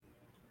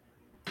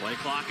Play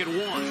clock at 1.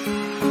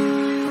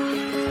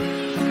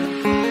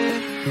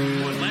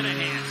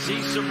 Lenahan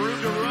sees some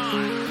room to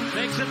run.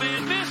 Makes a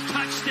man miss.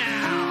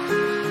 Touchdown.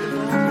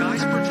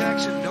 Nice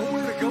protection.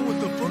 Nowhere to go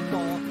with the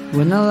football.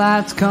 When the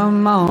lights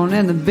come on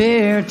and the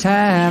beer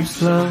taps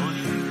flow,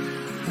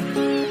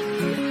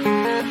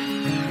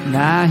 and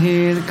I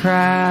hear the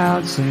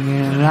crowd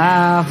singing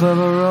Life of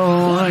a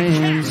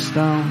Rolling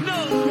Stone.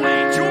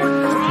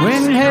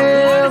 When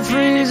hell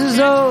freezes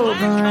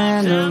open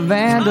and the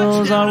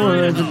Vandals are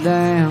worth a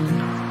damn,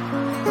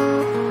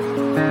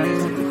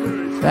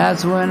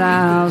 that's when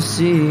I'll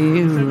see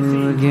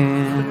you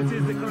again.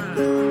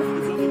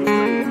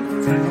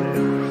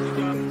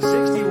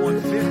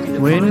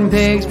 When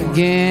pigs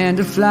begin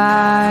to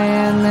fly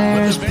and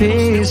there's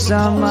peace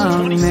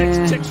among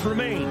men,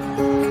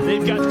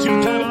 They've got 2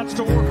 timeouts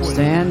to work with.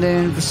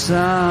 Standing for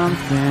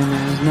something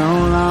is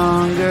no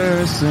longer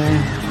a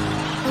sin.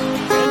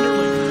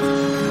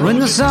 When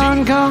the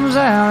sun comes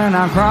out and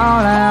I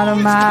crawl out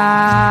of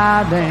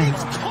my den,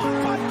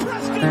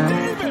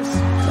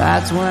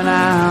 that's when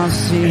I'll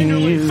see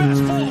you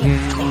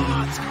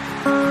again.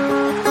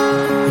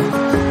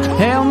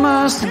 Hell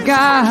must have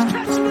got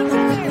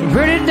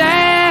pretty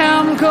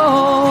damn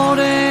cold,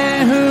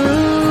 and who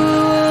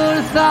would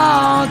have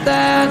thought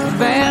that the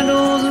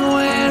Vandals would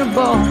win a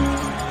bowl?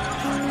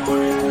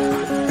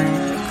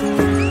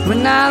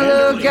 When I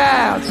look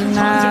out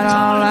tonight,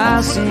 all I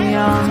see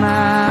are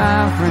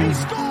my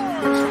friends.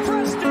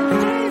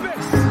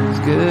 It's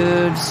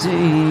good to see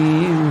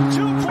you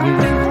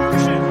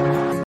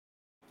again.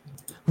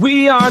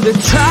 We are the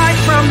tribe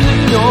from the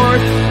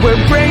north, we're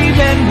brave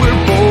and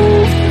we're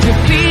bold.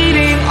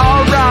 Defeating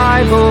our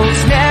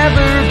rivals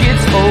never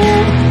gets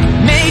old.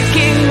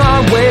 Making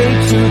our way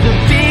to the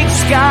Big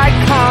Sky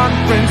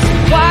Conference.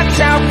 Watch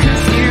out,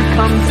 'cause here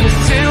comes the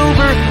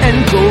silver and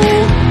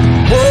gold.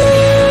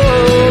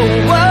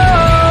 Whoa,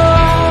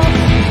 whoa.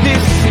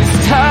 This is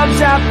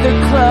Tubbs at the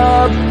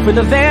club for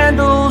the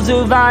Vandals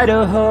of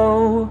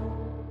Idaho.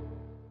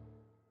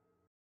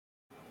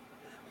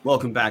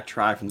 Welcome back,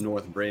 Tribe from the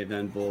North, Brave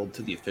and Bold,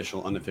 to the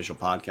official, unofficial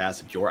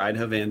podcast of your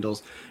Idaho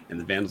Vandals and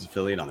the Vandals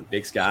affiliate on the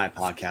Big Sky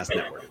Podcast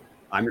Network.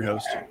 I'm your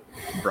host,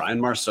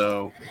 Brian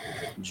Marceau,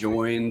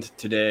 joined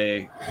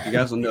today. You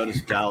guys will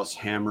notice Dallas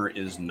Hammer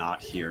is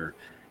not here.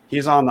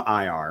 He's on the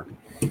IR,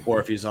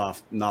 or if he's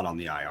not on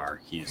the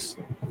IR, he's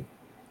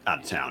out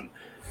of town.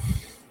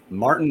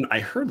 Martin, I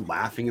heard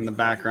laughing in the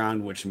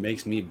background, which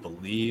makes me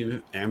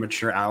believe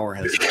Amateur Hour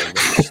has already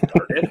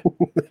started,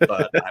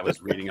 but I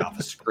was reading off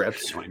a script,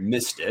 so I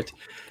missed it.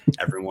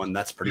 Everyone,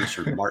 that's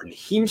producer Martin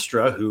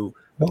Heemstra, who,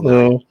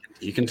 hello.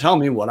 You can tell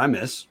me what I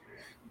miss.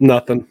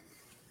 Nothing.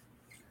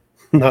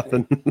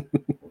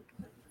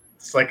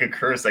 It's like a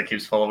curse that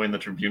keeps following the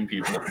Tribune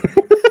people.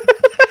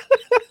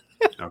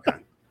 Okay.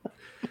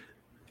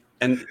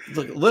 And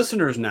look,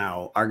 listeners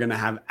now are going to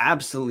have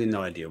absolutely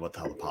no idea what the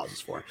hell the pause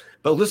is for.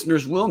 But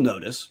listeners will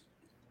notice,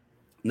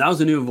 that was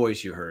a new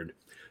voice you heard.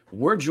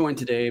 We're joined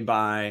today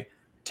by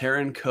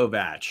Taryn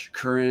Kovach,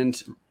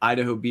 current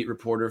Idaho beat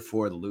reporter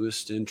for the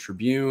Lewiston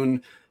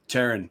Tribune.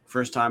 Taryn,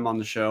 first time on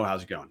the show.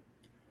 How's it going?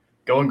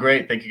 Going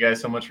great. Thank you guys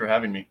so much for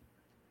having me.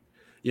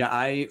 Yeah,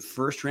 I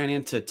first ran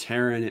into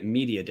Taryn at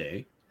Media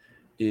Day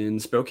in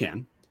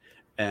Spokane.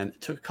 And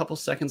it took a couple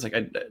seconds. Like,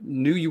 I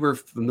knew you were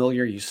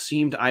familiar. You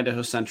seemed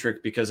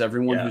Idaho-centric because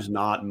everyone who's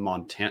not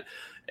Montana,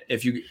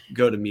 if you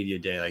go to Media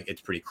Day, like,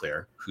 it's pretty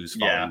clear who's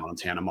following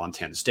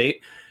Montana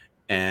State.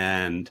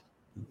 And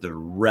the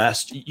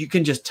rest, you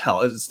can just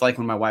tell. It's like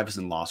when my wife was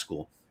in law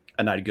school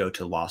and I'd go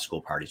to law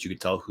school parties. You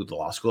could tell who the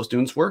law school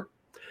students were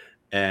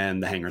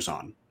and the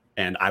hangers-on.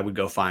 And I would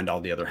go find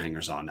all the other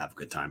hangers-on and have a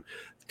good time.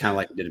 Kind of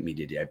like we did at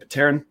Media Day. But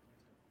Taryn,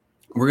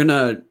 we're going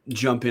to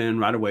jump in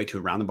right away to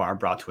Around the Bar,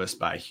 brought to us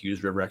by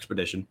Hughes River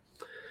Expedition.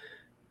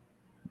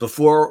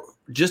 Before,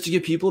 just to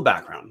give people a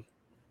background,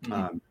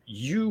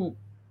 you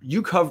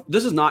cover,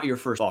 this is not your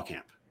first fall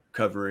camp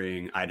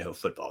covering Idaho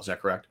football. Is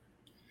that correct?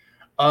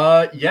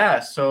 Yeah.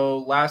 So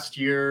last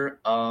year,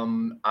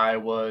 I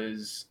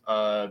was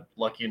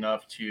lucky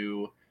enough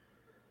to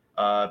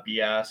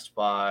be asked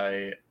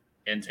by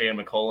Antea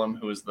McCollum,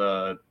 who was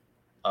the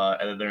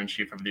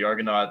editor-in-chief of the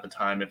Argonaut at the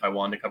time, if I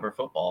wanted to cover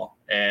football.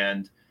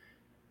 And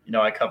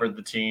I covered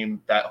the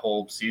team that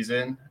whole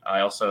season.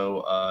 I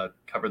also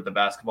covered the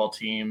basketball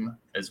team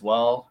as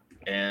well.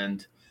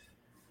 And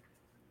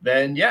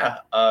then,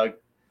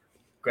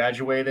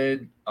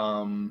 graduated,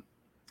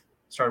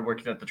 started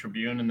working at the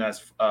Tribune, and as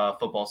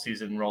football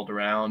season rolled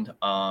around,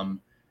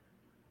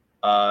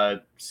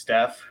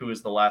 Steph, who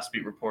is the last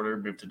beat reporter,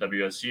 moved to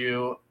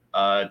WSU.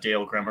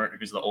 Dale Gremmert,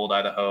 who's the old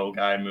Idaho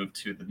guy, moved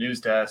to the news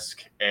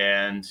desk.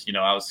 And,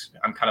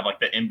 I'm kind of like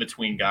the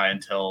in-between guy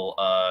until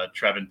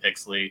Trevin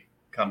Pixley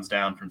comes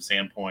down from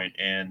Sandpoint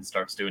and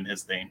starts doing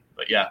his thing.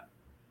 But yeah.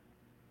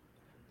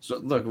 So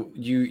look,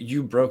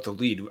 you broke the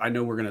lead. I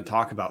know we're going to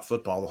talk about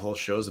football. The whole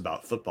show's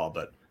about football,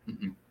 but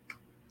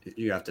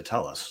you have to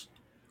tell us.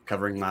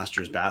 Covering last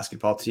year's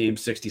basketball team,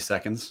 60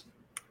 seconds.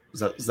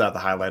 Is that the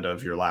highlight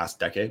of your last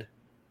decade?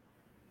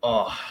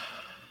 Oh,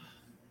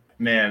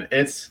 man,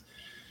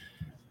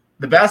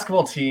 The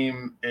basketball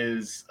team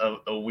is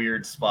a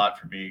weird spot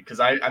for me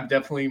because I'm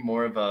definitely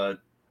more of a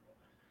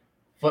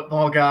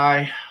football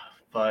guy,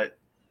 but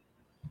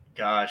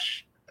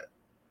gosh,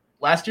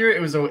 last year it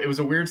was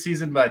a weird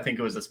season, but I think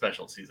it was a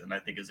special season. I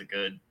think is a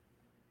good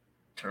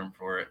term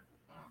for it.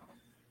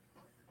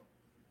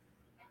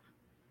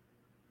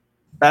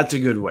 That's a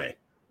good way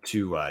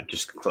to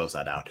just close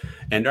that out.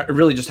 And I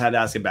really just had to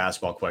ask a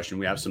basketball question.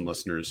 We have some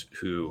listeners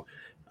who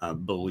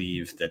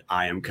believe that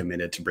I am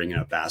committed to bringing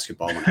up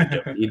basketball when I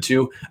don't need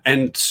to.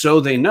 And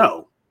so they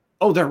know,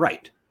 oh, they're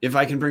right. If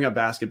I can bring up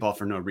basketball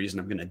for no reason,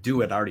 I'm going to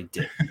do it. I already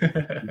did.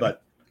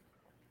 But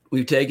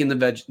we've taken the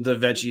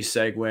veggie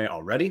segue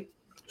already.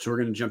 So we're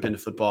going to jump into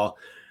football.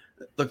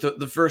 Look,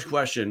 the first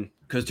question,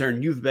 because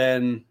Taryn, you've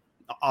been,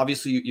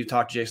 obviously you've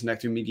talked to Jason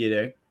Eck through Media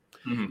Day.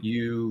 Mm-hmm.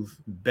 You've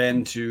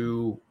been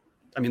to,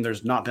 I mean,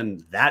 there's not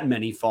been that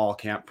many fall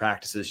camp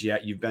practices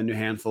yet. You've been to a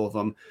handful of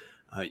them.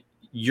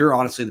 You're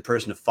honestly the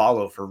person to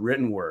follow for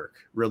written work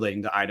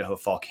relating to Idaho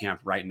fall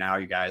camp right now,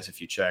 you guys. If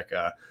you check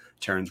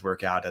Taryn's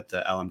work out at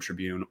the LM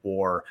Tribune,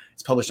 or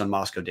it's published on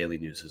Moscow Daily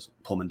News,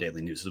 Pullman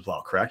Daily News as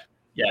well, correct?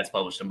 Yeah, it's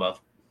published in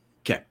both.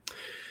 Okay.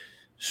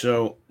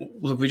 So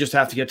look, we just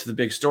have to get to the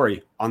big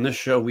story. On this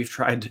show, we've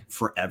tried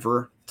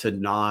forever to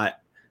not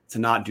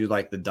do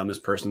like the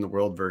dumbest person in the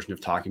world version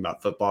of talking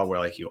about football, where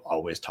like you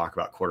always talk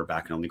about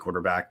quarterback and only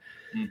quarterback.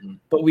 Mm-hmm.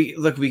 But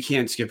we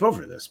can't skip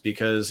over this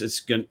because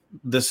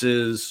this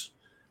is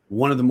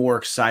one of the more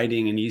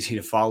exciting and easy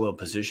to follow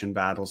position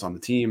battles on the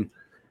team.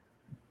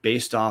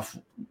 Based off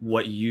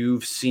what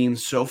you've seen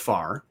so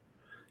far,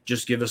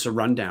 just give us a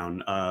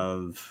rundown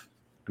of,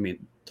 I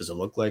mean, does it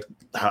look like,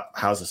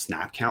 how's the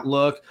snap count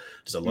look?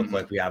 Does it look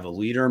like we have a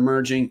leader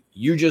emerging?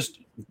 You just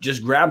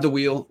grab the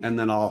wheel and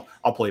then I'll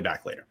pull you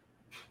back later.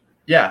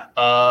 Yeah.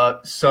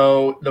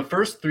 So the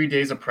first 3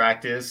 days of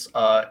practice,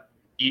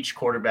 each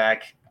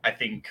quarterback, I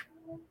think,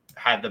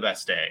 had the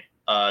best day.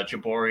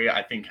 Jabari,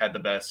 I think, had the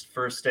best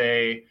first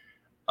day.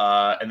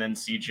 And then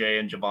CJ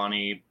and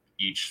Giovanni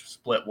each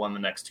split one the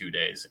next 2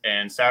 days.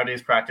 And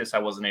Saturday's practice I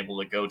wasn't able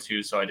to go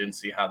to, so I didn't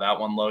see how that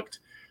one looked.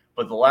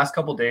 But the last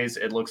couple of days,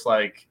 it looks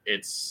like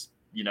it's,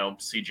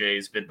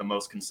 CJ's been the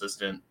most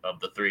consistent of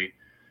the three.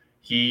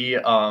 He,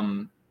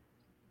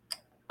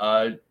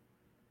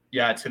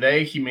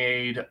 today he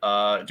made,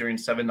 during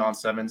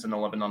 7-on-7s and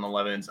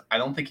 11-on-11s, I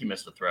don't think he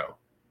missed a throw.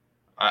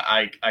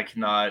 I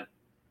cannot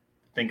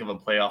think of a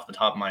play off the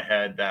top of my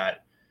head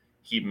that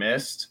he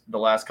missed. The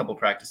last couple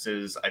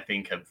practices, I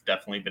think, have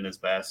definitely been his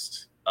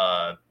best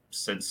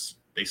since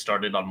they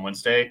started on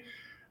Wednesday.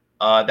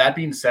 That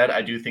being said,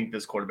 I do think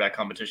this quarterback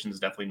competition is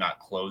definitely not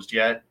closed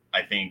yet.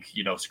 I think,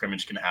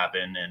 scrimmage can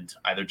happen and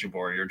either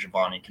Jabari or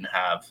Giovanni can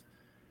have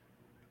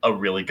a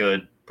really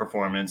good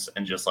performance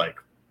and just like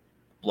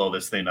blow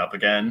this thing up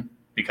again,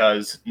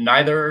 because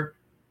neither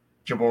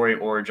Jabari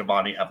or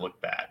Giovanni have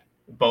looked bad.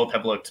 Both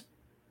have looked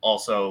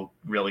also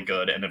really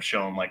good and have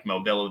shown like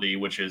mobility,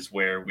 which is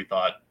where we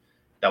thought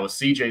that was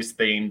CJ's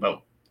thing,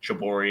 but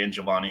Jabari and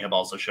Giovanni have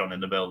also shown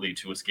an ability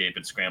to escape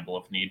and scramble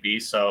if need be.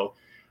 So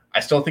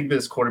I still think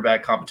this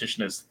quarterback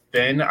competition is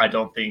thin. I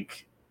don't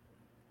think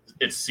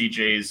it's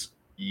CJ's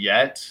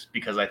yet,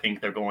 because I think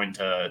they're going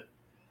to,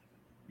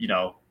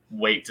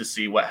 wait to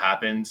see what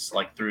happens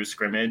like through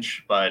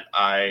scrimmage. But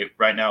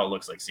right now it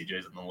looks like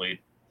CJ's in the lead.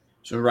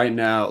 So right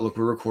now, look,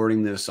 we're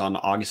recording this on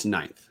August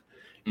 9th.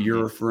 Mm-hmm.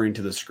 You're referring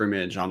to the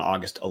scrimmage on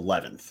August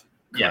 11th,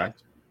 correct? Yeah.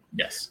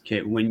 Yes.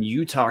 Okay. When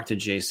you talked to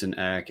Jason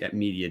Eck at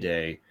Media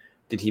Day,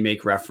 did he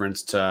make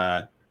reference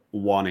to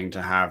wanting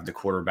to have the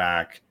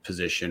quarterback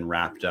position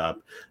wrapped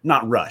up,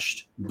 not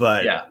rushed,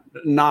 but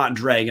not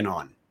dragging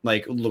on?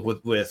 Like, look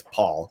with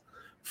Paul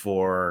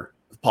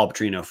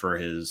Petrino for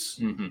his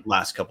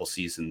last couple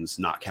seasons,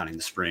 not counting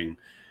the spring.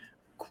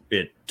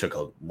 It took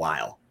a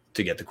while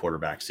to get the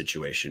quarterback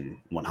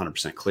situation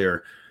 100%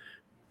 clear.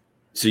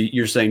 So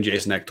you're saying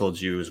Jason Eck told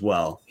you as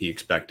well he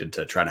expected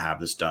to try to have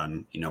this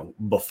done,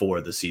 before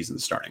the season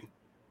starting?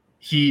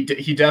 He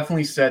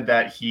definitely said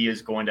that he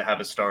is going to have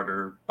a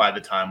starter by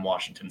the time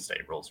Washington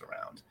State rolls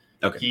around.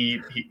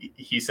 Okay.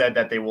 He said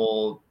that they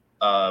will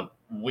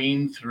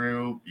wean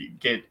through,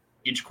 get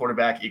each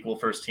quarterback equal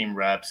first team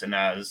reps, and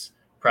as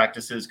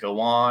practices go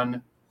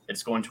on,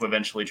 it's going to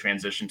eventually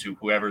transition to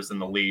whoever's in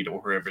the lead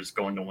or whoever's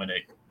going to win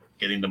it,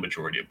 getting the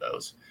majority of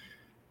those.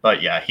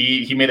 But yeah,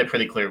 he made it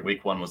pretty clear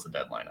week 1 was the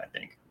deadline, I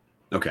think.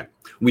 Okay.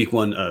 Week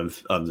 1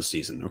 of the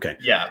season. Okay.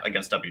 Yeah,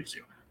 against WSU.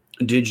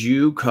 Did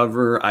you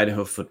cover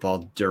Idaho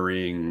football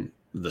during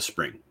the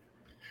spring?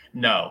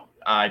 No,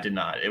 I did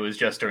not. It was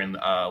just during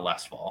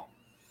last fall.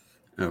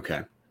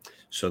 Okay.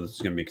 So this is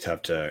going to be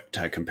tough to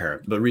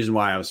compare. But the reason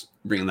why I was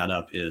bringing that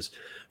up is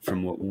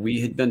from what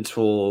we had been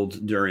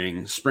told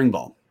during spring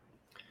ball.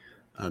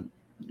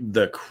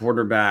 The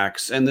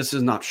quarterbacks, and this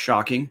is not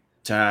shocking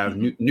to have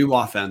new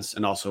offense,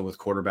 and also with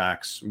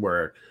quarterbacks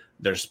where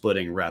they're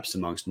splitting reps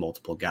amongst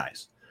multiple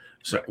guys.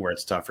 So where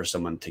it's tough for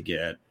someone to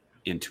get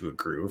into a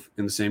groove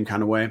in the same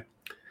kind of way.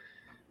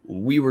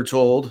 We were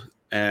told,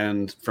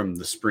 and from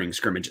the spring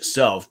scrimmage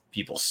itself,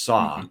 people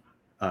saw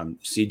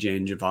CJ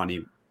and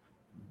Giovanni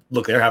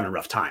look, they're having a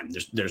rough time.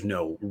 There's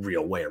no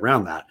real way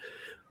around that.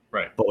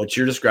 Right. But what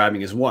you're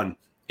describing is one,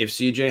 if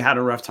CJ had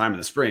a rough time in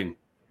the spring,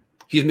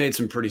 he's made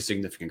some pretty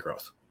significant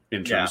growth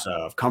in terms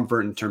of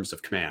comfort, in terms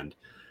of command,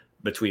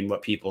 between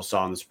what people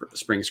saw in the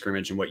spring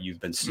scrimmage and what you've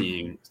been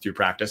seeing through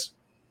practice.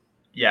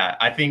 Yeah,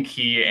 I think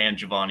he and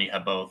Giovanni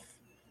have both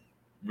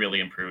really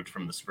improved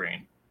from the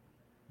spring.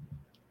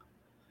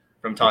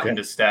 From talking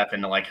to Steph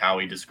and like how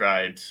he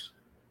described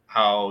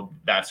how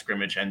that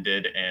scrimmage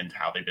ended and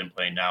how they've been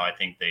playing now, I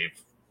think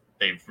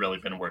they've really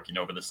been working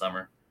over the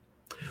summer.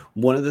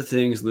 One of the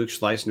things Luke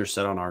Schleisner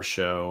said on our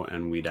show,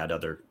 and we'd had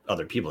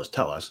other people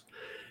tell us,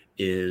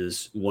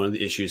 is one of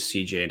the issues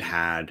CJ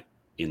had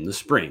in the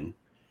spring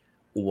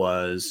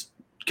was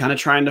kind of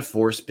trying to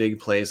force big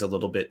plays a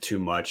little bit too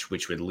much,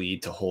 which would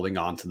lead to holding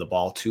on to the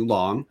ball too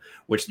long,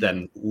 which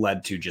then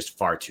led to just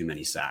far too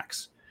many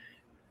sacks.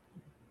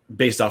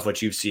 Based off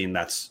what you've seen,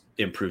 that's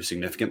improved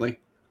significantly.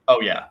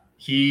 Oh yeah.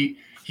 He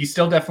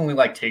still definitely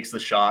like takes the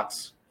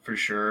shots for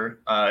sure.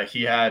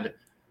 He had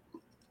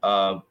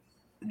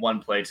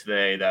one play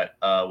today that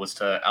was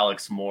to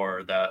Alex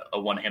Moore, that a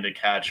one-handed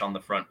catch on the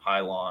front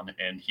pylon,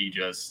 and he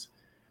just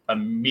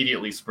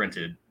immediately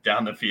sprinted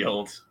down the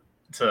field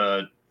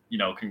to,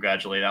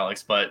 congratulate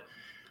Alex. But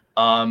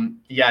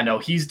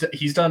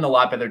he's done a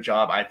lot better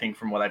job, I think,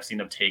 from what I've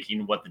seen, of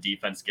taking what the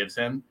defense gives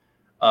him.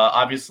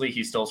 Obviously,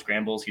 he still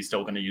scrambles. He's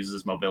still going to use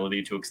his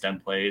mobility to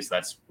extend plays.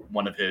 That's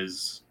one of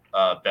his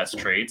best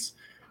traits.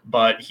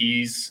 But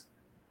he's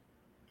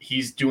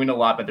doing a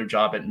lot better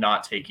job at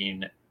not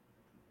taking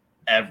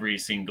every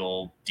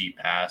single deep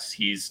pass.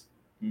 He's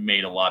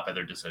made a lot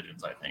better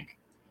decisions, I think.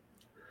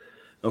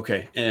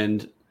 Okay,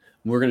 and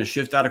we're going to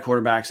shift out of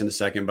quarterbacks in a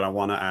second, but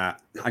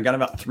I got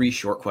about 3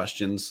 short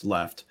questions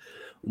left.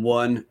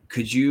 One,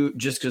 could you,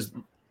 just because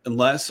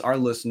unless our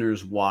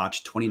listeners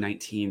watch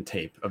 2019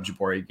 tape of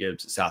Jabari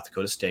Gibbs at South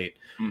Dakota State,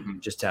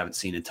 just haven't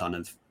seen a ton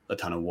of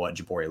what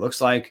Jabari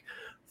looks like.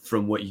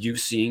 From what you've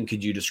seen,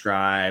 could you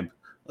describe,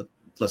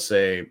 let's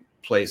say,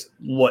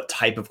 what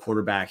type of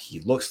quarterback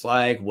he looks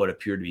like, what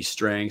appear to be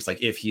strengths,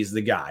 like if he's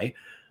the guy?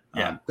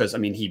 Because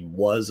he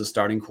was a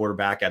starting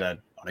quarterback on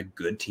a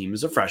good team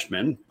as a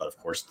freshman, but of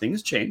course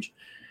things change.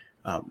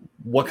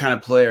 What kind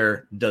of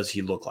player does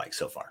he look like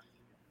so far?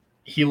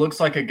 He looks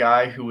like a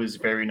guy who is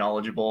very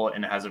knowledgeable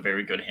and has a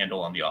very good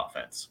handle on the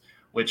offense,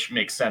 which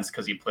makes sense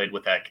because he played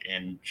with Eck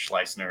and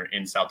Schleisner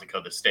in South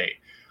Dakota State.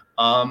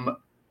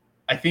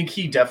 I think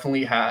he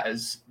definitely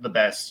has the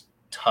best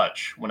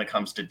touch when it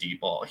comes to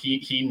deep ball.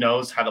 He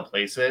knows how to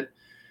place it.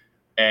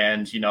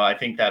 And, I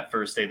think that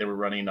first day they were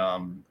running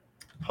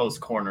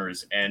post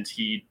corners, and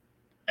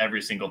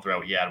every single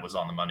throw he had was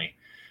on the money.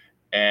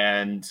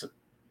 And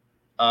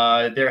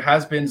there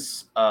has been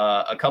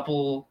a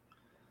couple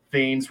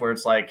things where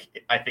it's like,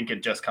 I think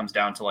it just comes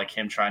down to like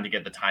him trying to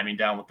get the timing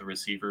down with the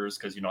receivers.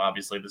 Cause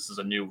obviously this is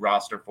a new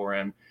roster for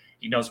him.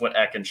 He knows what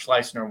Eck and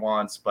Schleisner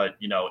wants, but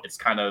it's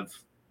kind of,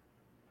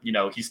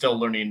 he's still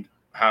learning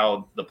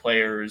how the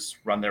players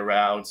run their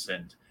routes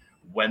and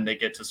when they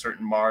get to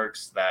certain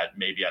marks that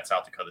maybe at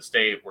South Dakota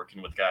State,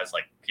 working with guys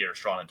like Pierre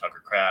Strong and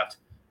Tucker Kraft,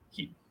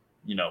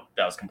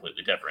 that was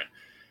completely different.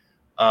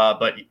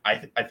 But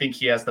I think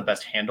he has the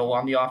best handle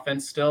on the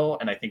offense still,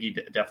 and I think he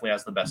definitely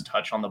has the best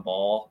touch on the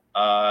ball.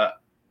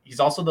 He's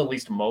also the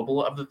least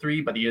mobile of the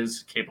 3, but he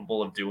is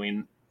capable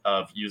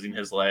of using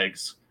his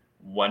legs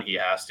when he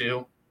has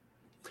to.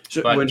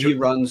 So when he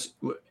runs,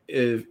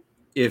 if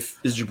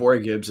is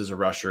Jabari Gibbs as a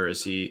rusher,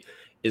 is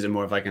it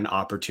more of like an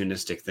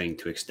opportunistic thing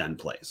to extend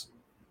plays?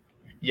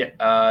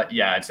 Yeah,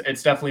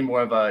 it's definitely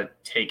more of a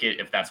take it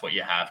if that's what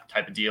you have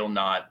type of deal,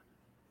 not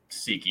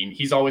seeking.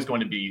 He's always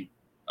going to be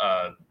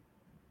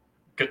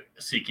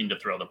seeking to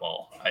throw the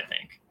ball, I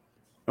think.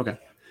 Okay.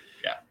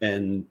 Yeah.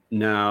 And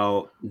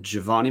now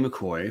Giovanni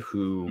McCoy,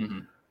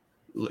 who,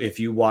 if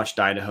you watched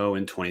Idaho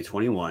in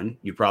 2021,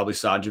 you probably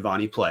saw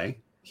Giovanni play.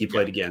 He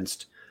played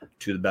against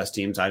 2 of the best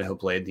teams Idaho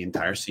played the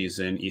entire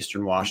season,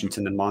 Eastern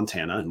Washington and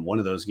Montana. And one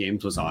of those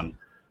games was on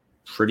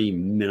pretty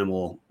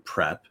minimal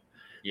prep.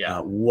 Yeah.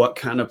 What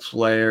kind of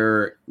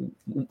player,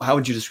 how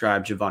would you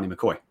describe Giovanni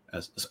McCoy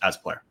as a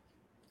player?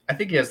 I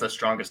think he has the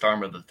strongest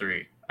arm of the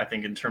 3. I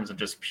think in terms of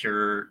just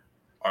pure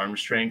arm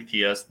strength,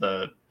 he has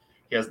the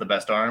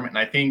best arm. And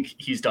I think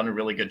he's done a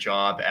really good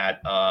job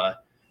at,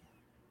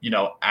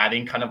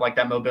 adding kind of like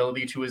that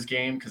mobility to his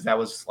game. Cause that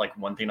was like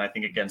one thing I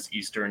think against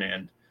Eastern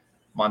and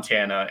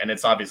Montana. And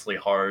it's obviously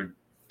hard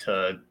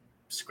to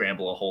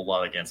scramble a whole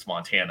lot against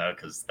Montana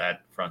because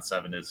that front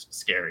 7 is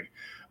scary.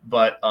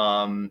 But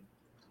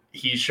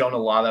he's shown a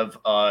lot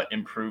of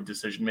improved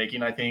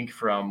decision-making, I think,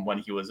 from when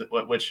he was,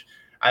 which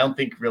I don't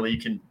think really you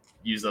can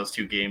use those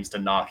 2 games to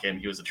knock him.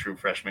 He was a true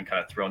freshman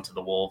kind of thrown to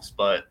the wolves,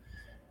 but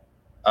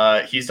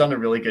he's done a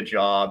really good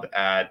job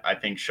at, I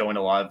think, showing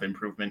a lot of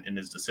improvement in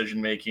his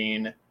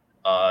decision-making,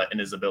 in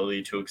his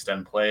ability to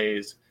extend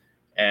plays.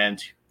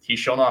 And he's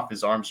shown off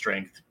his arm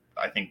strength,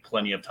 I think,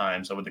 plenty of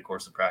times over the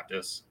course of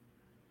practice.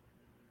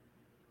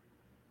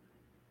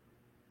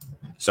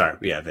 Sorry,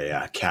 we have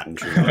a cat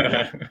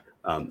intruder.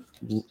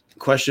 The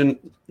question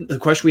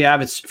we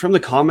have, it's from the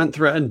comment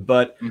thread,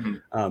 but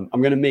I'm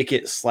going to make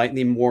it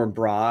slightly more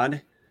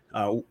broad.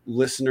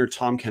 Listener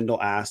Tom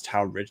Kendall asked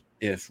Ridge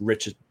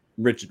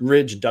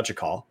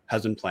Dutchakal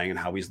has been playing and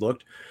how he's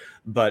looked.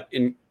 But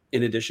in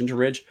addition to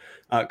Ridge,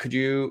 could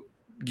you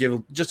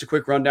give just a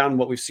quick rundown of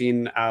what we've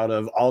seen out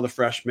of all the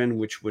freshmen,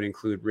 which would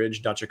include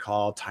Ridge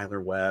Dutchakal,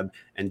 Tyler Webb,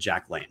 and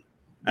Jack Lane?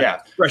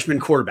 Freshman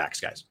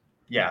quarterbacks, guys.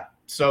 Yeah.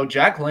 So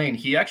Jack Lane,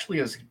 he actually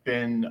has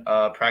been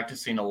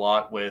practicing a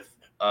lot with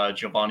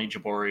Giovanni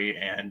Jabori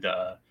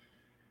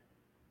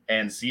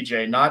and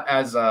CJ, not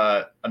as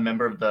a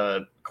member of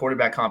the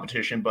quarterback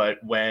competition, but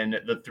when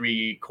the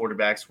three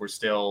quarterbacks were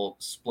still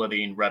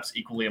splitting reps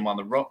equally among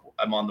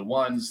the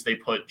ones, they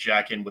put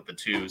Jack in with the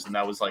twos, and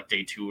that was like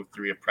day 2 or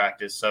 3 of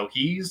practice. So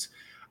he's,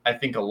 I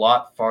think, a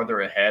lot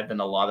farther ahead than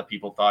a lot of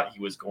people thought he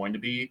was going to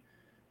be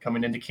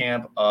coming into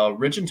camp.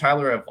 Rich and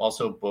Tyler have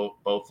also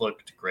both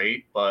looked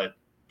great, but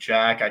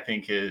Jack, I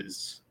think,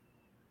 is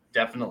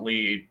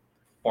definitely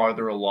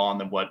farther along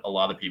than what a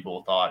lot of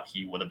people thought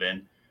he would have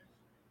been.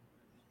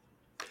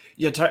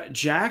 Yeah,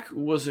 Jack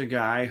was a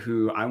guy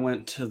who I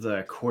went to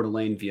the Coeur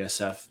d'Alene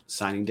VSF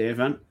signing day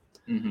event,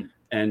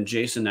 and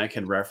Jason Eck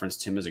had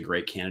referenced him as a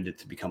great candidate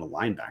to become a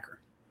linebacker,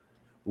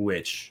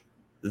 which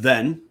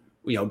then,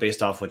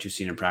 based off what you've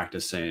seen in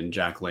practice, saying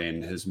Jack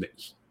Lane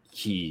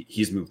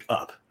he's moved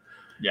up,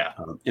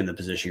 in the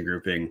position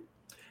grouping,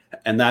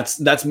 and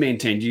that's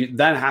maintained.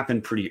 That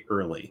happened pretty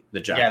early.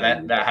 That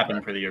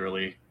happened pretty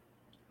early,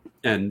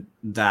 and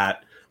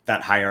that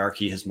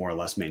hierarchy has more or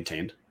less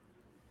maintained.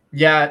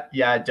 Yeah,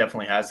 it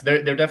definitely has.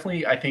 They're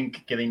definitely, I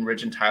think, getting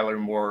Ridge and Tyler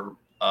more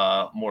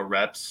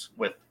reps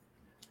with,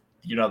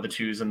 the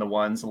twos and the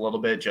ones a little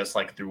bit, just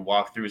like through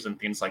walkthroughs and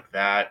things like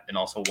that, and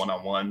also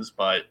one-on-ones.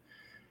 But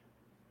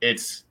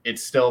it's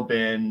still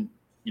been,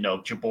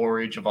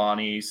 Jabori,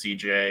 Giovanni,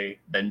 CJ,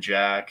 then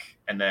Jack,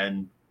 and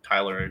then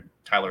Tyler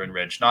and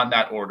Ridge. Not in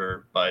that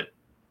order, but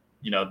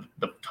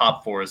the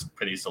top 4 is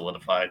pretty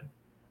solidified.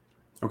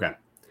 Okay,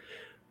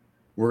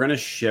 we're gonna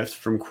shift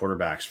from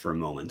quarterbacks for a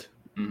moment.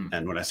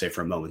 And when I say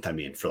for a moment, I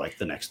mean for like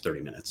the next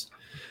 30 minutes.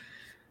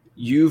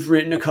 You've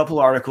written a couple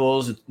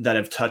articles that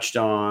have touched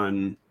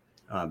on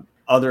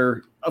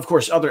other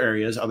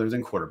areas other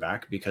than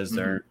quarterback, because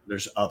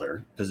there's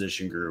other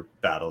position group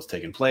battles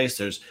taking place.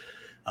 There's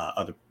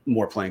other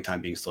more playing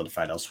time being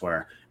solidified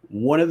elsewhere.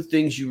 One of the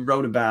things you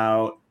wrote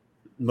about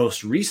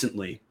most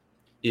recently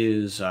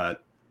is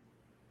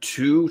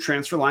 2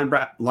 transfer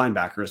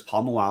linebackers,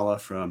 Paul Moala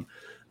from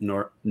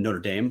Notre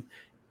Dame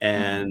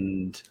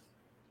and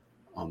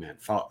oh man,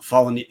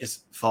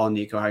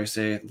 Falanico, how you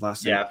say it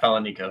last name? Yeah,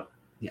 Falanico.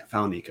 Yeah,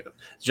 Falanico.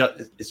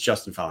 It's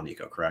Justin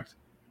Falanico, correct?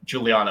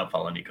 Giuliano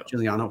Falanico.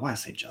 Giuliano, why I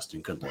say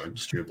Justin? Good Lord,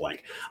 just drew a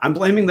blank. I'm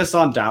blaming this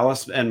on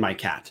Dallas and my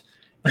cat.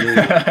 Why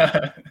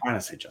did I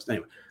say Justin?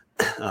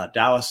 Anyway,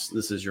 Dallas,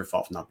 this is your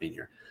fault for not being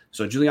here.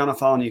 So Giuliano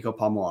Falanico,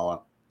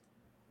 Paul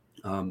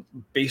Moala.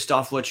 Based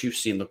off what you've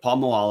seen, the Paul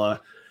Moala,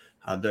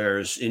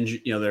 there's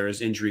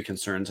injury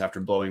concerns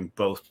after blowing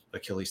both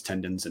Achilles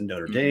tendons in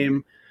Notre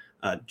Dame.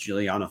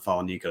 Giuliano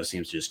Falanico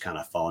seems to just kind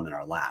of fallen in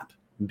our lap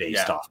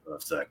based off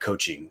of the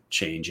coaching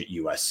change at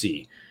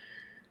USC.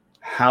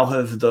 How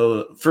have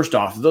first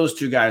off, those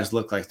 2 guys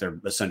look like they're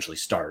essentially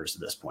starters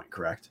at this point,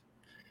 correct?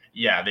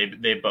 Yeah,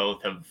 they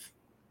both have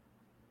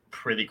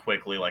pretty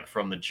quickly, like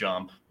from the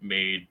jump,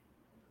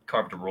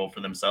 carved a role for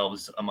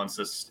themselves amongst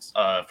this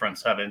front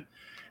 7.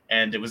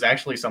 And it was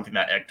actually something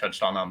that Eck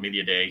touched on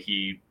media day.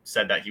 He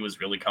said that he was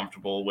really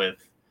comfortable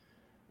with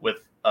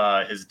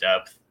his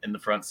depth in the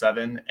front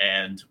 7.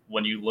 And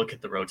when you look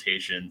at the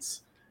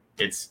rotations,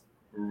 it's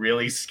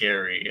really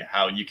scary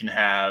how you can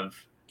have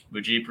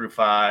Mujib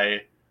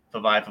Rufai,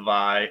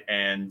 Favai,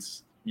 and,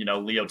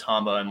 Leo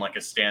Tamba in like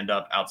a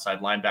stand-up outside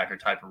linebacker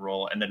type of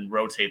role, and then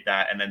rotate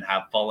that and then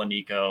have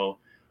Falanico,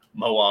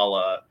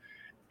 Moala,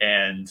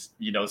 and,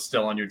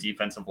 still on your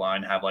defensive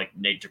line, have like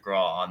Nate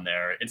DeGraw on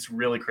there. It's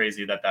really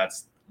crazy that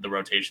that's the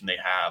rotation they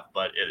have,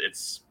 but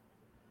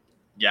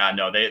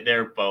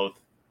they're both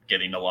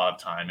getting a lot of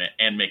time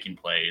and making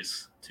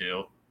plays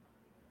too.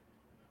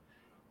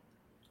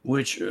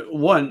 Which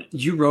one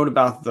you wrote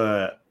about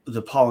the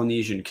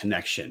Polynesian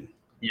connection?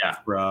 Yeah,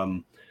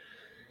 from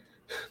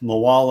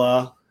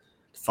Moala,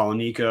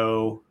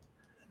 Falanico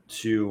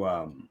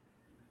to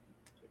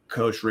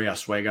Coach Ray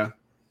Oswega,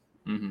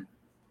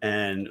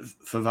 and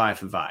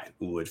Favai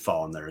would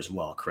fall in there as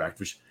well, correct?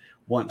 Which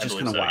one just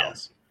kind of wild.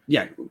 Yes.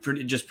 Yeah,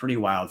 pretty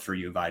wild for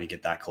U of I to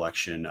get that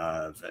collection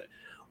of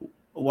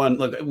one.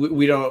 Look,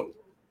 we don't.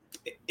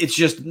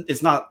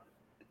 It's not.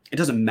 It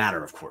doesn't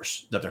matter, of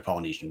course, that they're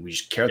Polynesian. We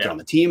just care that they're on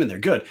the team and they're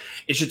good.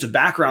 It's just a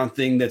background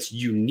thing that's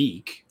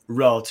unique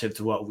relative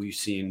to what we've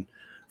seen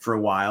for a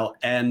while.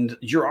 And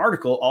your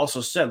article also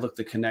said, look,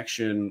 the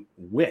connection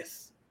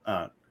with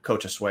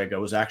Coach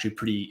Oswego was actually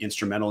pretty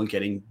instrumental in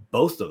getting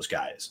both those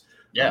guys,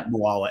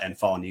 Moala and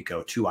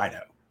Falanico, to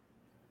Idaho.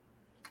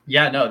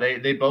 Yeah, no,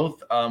 they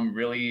both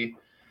really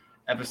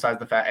emphasized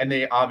the fact, and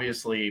they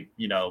obviously,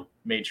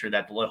 made sure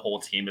that the whole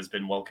team has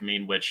been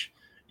welcoming, which,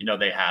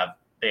 they have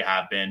they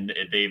have been.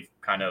 They've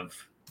kind of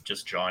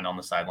just drawing on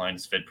the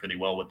sidelines fit pretty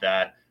well with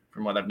that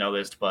from what I've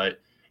noticed. But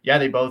yeah,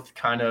 they both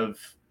kind of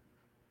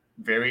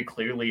very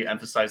clearly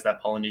emphasize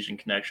that Polynesian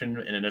connection.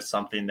 And it is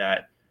something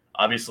that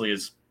obviously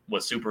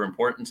was super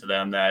important to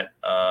them, that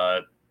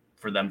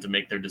for them to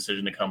make their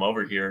decision to come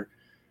over here.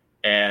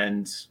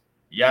 And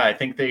yeah, I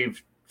think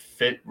they've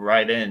fit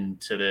right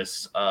into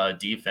this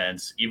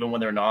defense. Even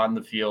when they're not on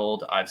the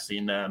field, I've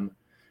seen them,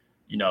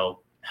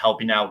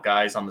 helping out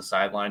guys on the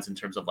sidelines in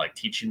terms of like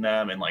teaching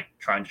them and like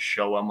trying to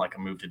show them like a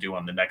move to do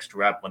on the next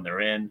rep when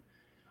they're in.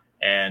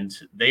 And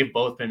they've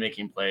both been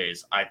making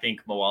plays. I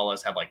think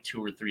Moala's had like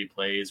 2 or 3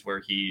 plays where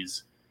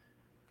he's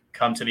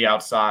come to the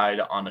outside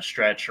on a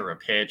stretch or a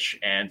pitch,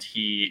 and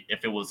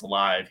if it was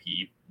live,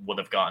 he would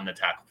have gotten a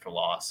tackle for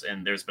loss.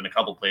 And there's been a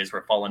couple plays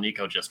where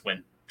Falanico just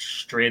went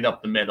straight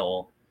up the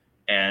middle.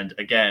 And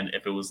again,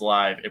 if it was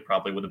live, it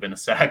probably would have been a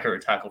sack or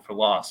a tackle for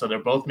loss. So they're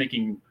both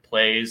making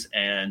plays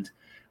and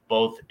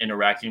both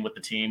interacting with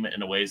the team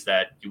in ways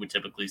that you would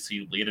typically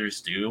see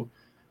leaders do.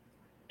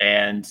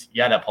 And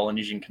yeah, that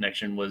Polynesian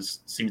connection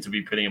seems to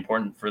be pretty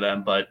important for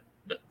them, but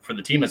for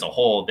the team as a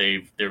whole,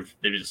 they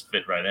just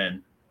fit right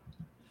in.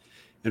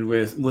 And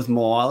with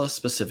Moala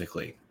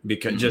specifically,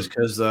 because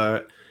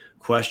the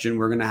question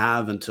we're going to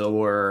have until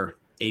we're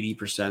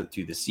 80%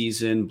 through the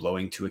season,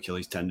 blowing 2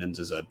 Achilles tendons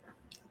is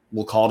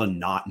we'll call it a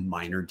not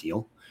minor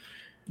deal.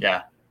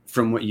 Yeah.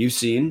 From what you've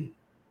seen,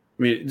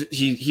 I mean,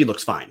 he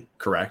looks fine,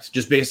 correct?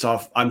 Just based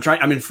off, I'm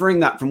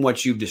inferring that from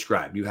what you've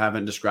described. You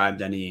haven't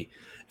described any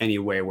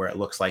way where it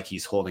looks like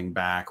he's holding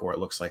back or it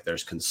looks like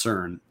there's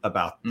concern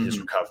about his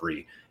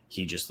recovery.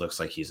 He just looks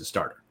like he's a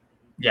starter.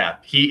 Yeah,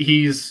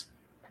 he's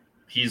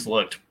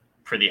looked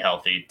pretty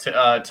healthy.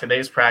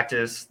 Today's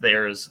practice,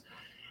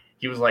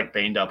 he was like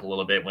banged up a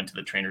little bit, went to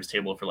the trainer's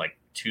table for like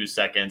 2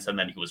 seconds, and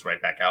then he was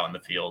right back out in the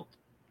field,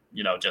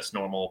 just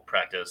normal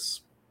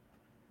practice,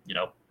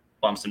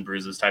 bumps and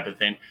bruises type of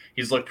thing.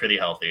 He's looked pretty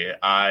healthy.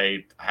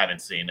 I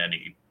haven't seen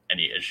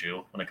any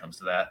issue when it comes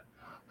to that.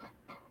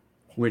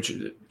 Which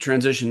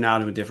transition now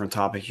to a different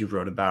topic you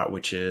wrote about,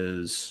 which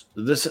is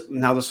this.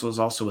 Now, this was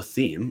also a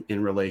theme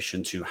in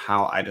relation to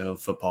how Idaho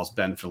football's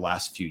been for the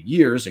last few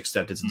years,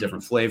 except it's a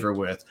different flavor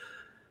with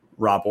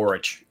Rob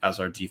Orich as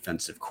our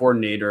defensive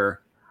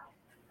coordinator.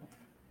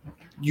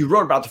 You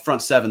wrote about the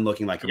front seven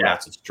looking like a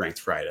relative strength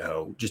for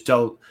Idaho.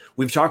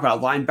 We've talked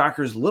about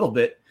linebackers a little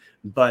bit,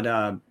 but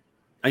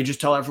I just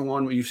tell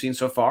everyone what you've seen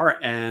so far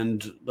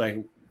and like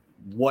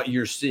what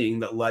you're seeing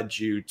that led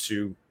you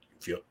to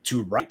feel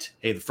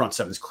hey, the front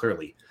seven is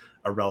clearly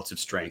a relative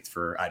strength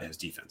for Idaho's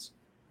defense.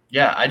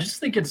 Yeah, I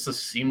just think it's the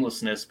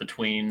seamlessness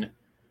between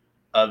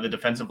the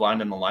defensive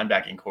line and the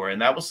linebacking core.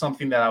 And that was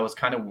something that I was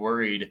kind of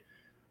worried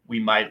we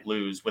might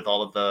lose with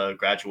all of the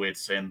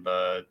graduates and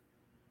the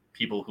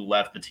people who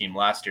left the team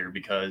last year,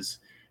 because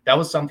that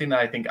was something that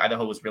I think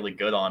Idaho was really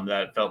good on.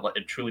 That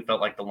it truly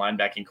felt like the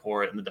linebacking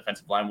core and the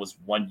defensive line was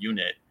one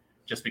unit,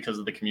 just because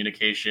of the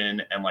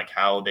communication and like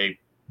how they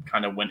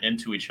kind of went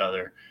into each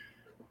other.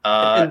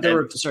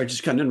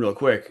 Just cutting in real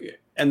quick.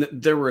 And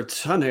there were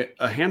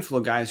a handful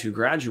of guys who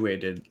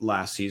graduated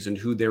last season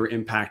who they were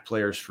impact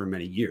players for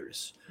many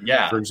years.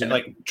 Yeah. For example,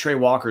 like Trey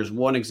Walker is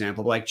one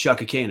example, but like Chuck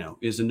Akano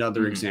is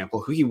another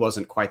example who he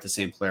wasn't quite the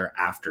same player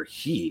after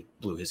he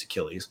blew his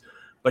Achilles,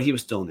 but he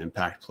was still an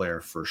impact player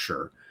for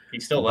sure.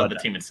 He still led the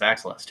team in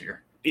sacks last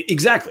year.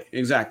 Exactly.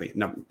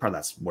 Now, part of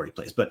that's where he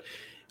plays, but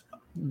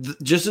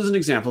just as an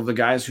example, the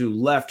guys who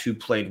left who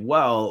played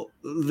well,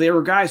 they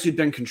were guys who'd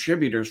been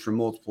contributors for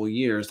multiple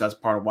years. That's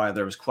part of why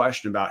there was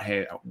question about,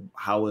 hey,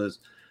 how is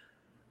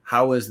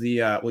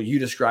the you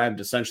described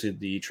essentially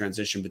the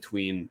transition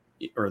between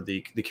or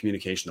the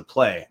communication of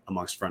play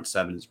amongst front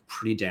seven is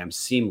pretty damn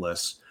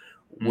seamless,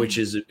 which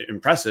is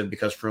impressive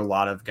because for a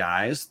lot of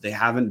guys, they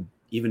haven't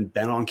even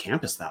been on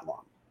campus that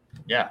long.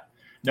 Yeah,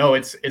 no,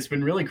 it's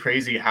been really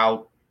crazy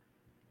how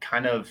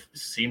kind of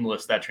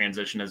seamless that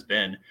transition has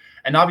been.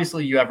 And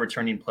obviously you have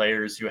returning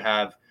players. You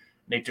have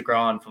Nate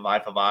DeGraw and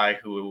Favai,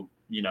 who,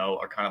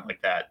 are kind of like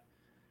that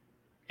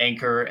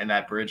anchor and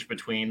that bridge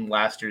between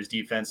last year's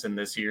defense and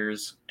this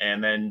year's.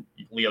 And then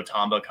Leo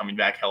Tamba coming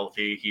back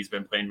healthy. He's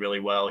been playing really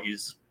well.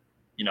 He's,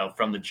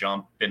 from the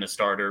jump been a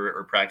starter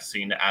or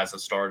practicing as a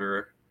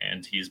starter,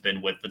 and he's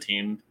been with the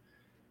team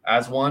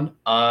as one.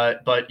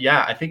 But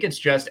yeah, I think it's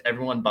just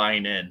everyone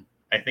buying in.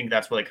 I think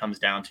that's what it comes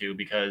down to,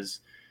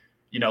 because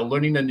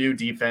learning a new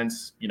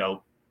defense,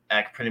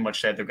 Eck pretty much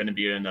said they're going to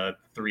be in a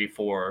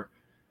 3-4.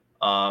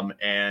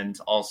 And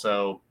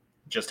also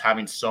just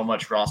having so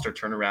much roster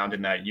turnaround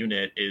in that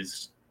unit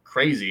is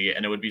crazy.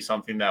 And it would be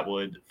something that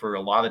for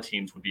a lot of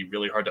teams, would be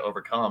really hard to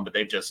overcome, but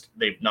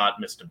they've not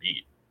missed a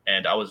beat.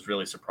 And I was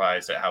really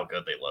surprised at how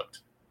good they looked.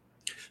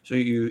 So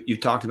you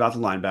talked about the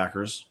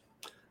linebackers,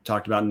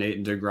 talked about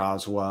Nate DeGraw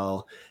as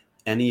well.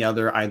 Any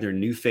other either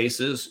new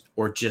faces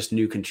or just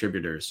new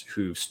contributors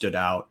who stood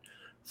out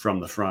from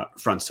the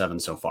front seven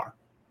so far?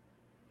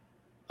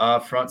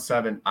 Front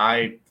seven,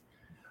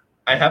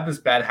 I have this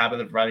bad habit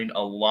of writing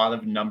a lot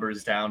of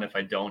numbers down if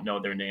I don't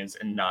know their names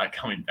and not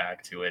coming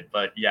back to it.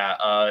 But yeah,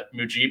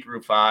 Mujib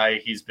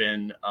Rufai, he's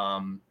been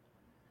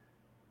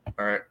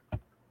or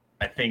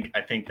I think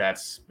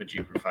that's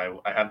Mujib Rufai.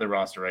 I have the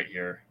roster right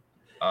here.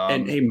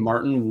 And hey,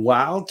 Martin,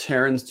 while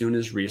Taryn's doing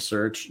his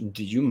research,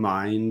 do you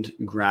mind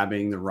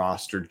grabbing the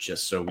roster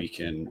just so we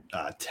can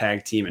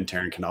tag team, and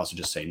Taryn can also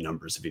just say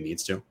numbers if he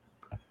needs to?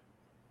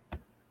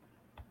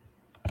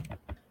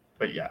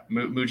 But yeah,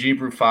 Mujib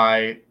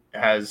Rufai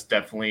has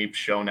definitely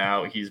shown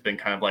out. He's been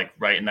kind of like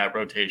right in that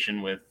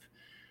rotation with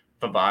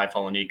Vavai,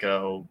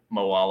 Falanico,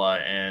 Moala,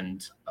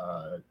 and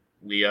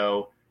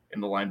Leo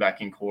in the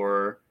linebacking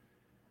core.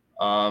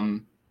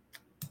 And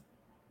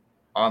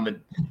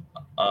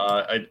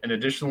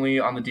additionally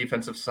on the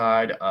defensive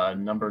side,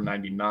 number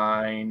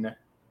 99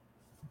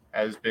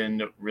 has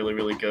been really,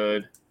 really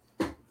good.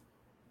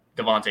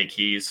 Devontae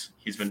Keys,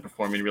 he's been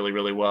performing really,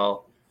 really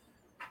well.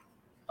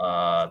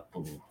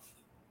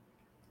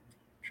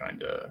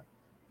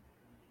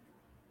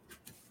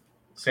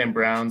 Sam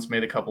Brown's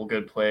made a couple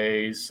good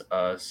plays.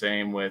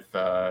 Same with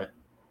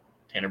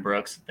Tanner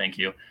Brooks. Thank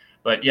you.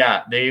 But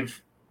yeah,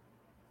 they've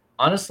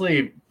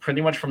honestly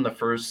pretty much from the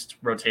first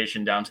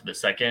rotation down to the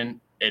second,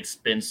 it's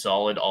been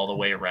solid all the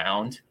way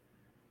around.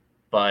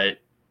 But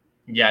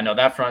yeah, no,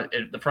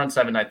 the front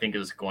seven, I think,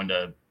 is going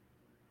to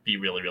be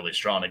really, really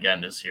strong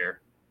again this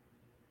year.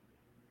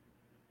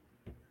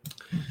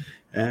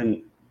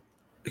 And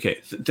okay,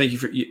 thank you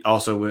for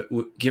also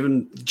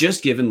giving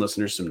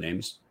listeners some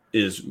names.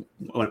 Is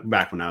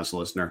back when I was a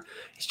listener,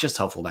 it's just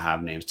helpful to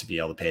have names to be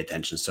able to pay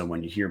attention. So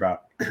when you hear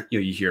about, you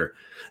hear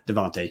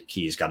Devontae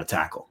Keys got a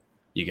tackle,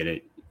 you get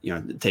it.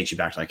 It takes you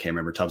back to like, hey,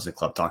 remember Tubbs the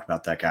Club talked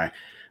about that guy.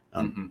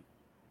 An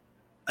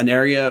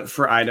area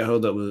for Idaho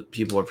that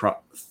people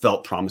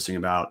felt promising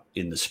about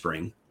in the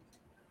spring,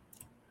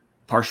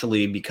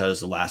 partially because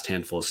the last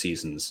handful of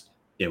seasons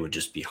it would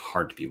just be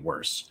hard to be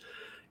worse,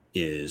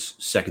 is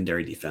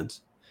secondary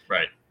defense.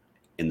 Right.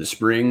 In the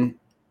spring,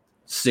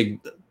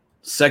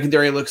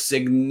 secondary looks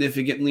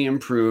significantly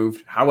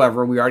improved.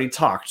 However, we already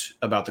talked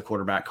about the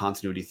quarterback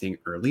continuity thing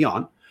early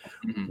on,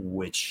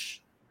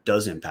 which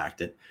does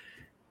impact it.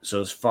 So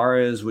as far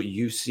as what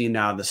you see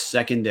now, the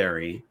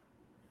secondary,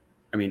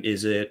 I mean,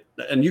 is it,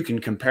 and you can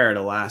compare it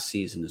to last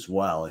season as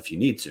well if you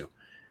need to.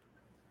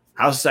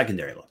 How's the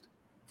secondary look?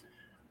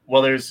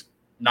 Well, there's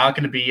not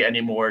going to be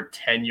any more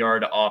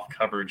 10-yard off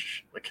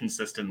coverage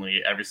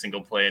consistently every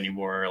single play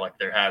anymore like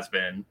there has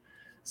been.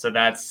 So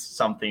that's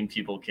something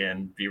people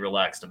can be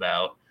relaxed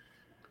about.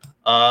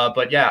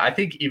 But yeah, I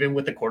think even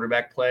with the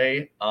quarterback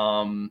play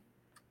and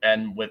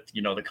with,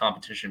 the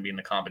competition being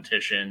the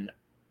competition,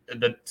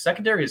 the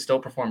secondary has still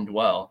performed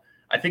well.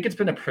 I think it's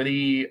been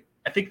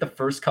I think the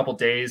first couple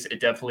days,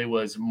 it definitely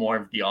was more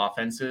of the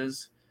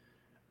offense's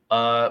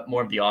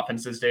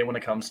day when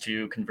it comes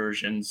to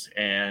conversions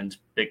and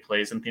big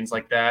plays and things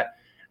like that.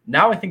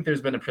 Now I think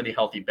there's been a pretty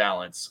healthy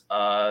balance.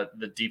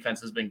 The defense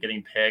has been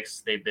getting picks.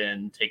 They've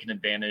been taking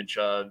advantage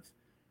of,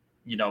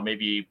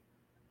 maybe,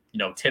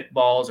 tip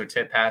balls or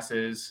tip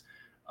passes.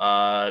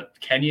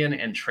 Kenyon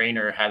and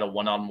Trainer had a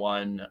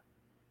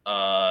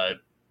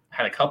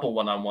couple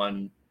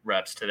one-on-one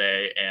reps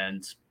today,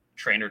 and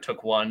Trainer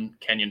took one,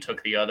 Kenyon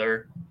took the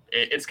other.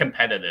 It's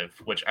competitive,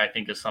 which I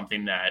think is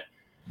something that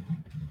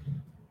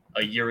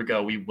a year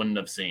ago we wouldn't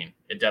have seen.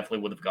 It definitely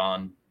would have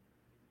gone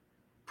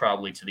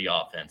probably to the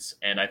offense.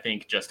 And I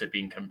think just it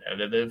being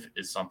competitive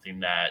is something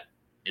that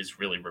is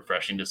really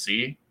refreshing to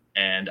see.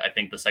 And I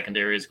think the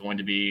secondary is going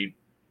to be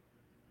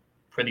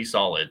pretty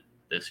solid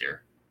this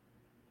year.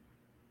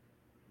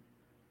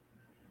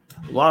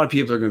 A lot of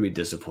people are going to be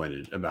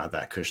disappointed about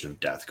that cushion of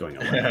death going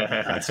away.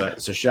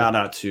 It's a shout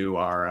out to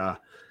our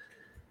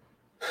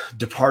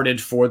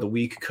departed for the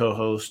week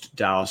co-host,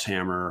 Dallas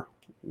Hammer.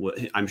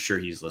 I'm sure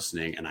he's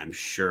listening, and I'm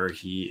sure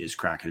he is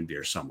cracking a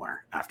beer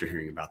somewhere after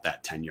hearing about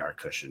that 10-yard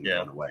cushion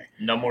going away.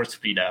 No more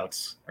speed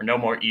outs, or no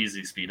more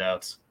easy speed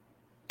outs.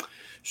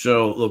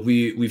 So look,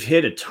 we've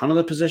hit a ton of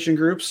the position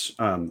groups.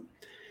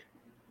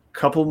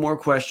 Couple more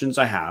questions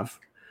I have.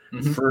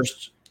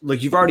 First,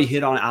 like you've already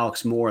hit on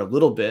Alex Moore a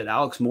little bit.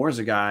 Alex Moore is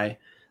a guy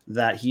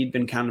that he'd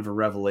been kind of a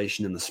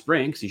revelation in the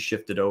spring because he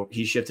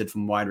shifted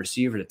from wide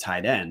receiver to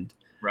tight end.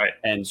 Right.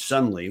 And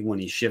suddenly when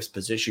he shifts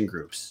position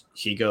groups,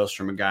 he goes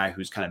from a guy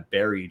who's kind of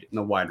buried in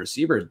the wide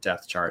receiver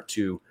depth chart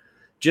to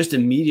just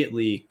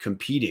immediately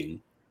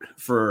competing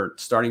for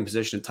starting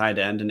position at tight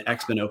end. And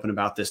X been open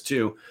about this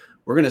too.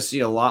 We're going to see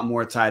a lot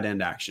more tight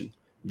end action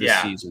this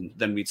season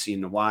than we'd seen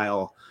in a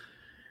while.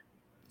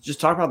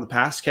 Just talk about the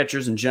pass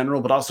catchers in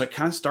general, but also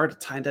kind of start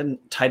at tight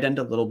end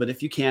a little bit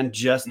if you can,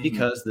 just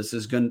because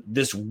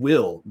this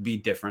will be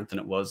different than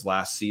it was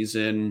last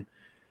season.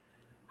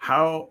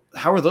 How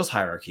are those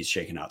hierarchies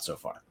shaking out so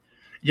far?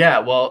 Yeah,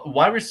 well,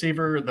 wide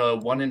receiver, the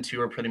 1 and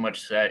 2 are pretty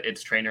much set.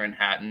 It's Trainer and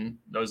Hatton.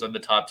 Those are the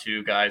top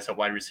two guys at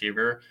wide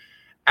receiver.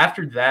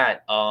 After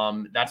that,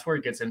 that's where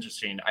it gets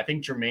interesting. I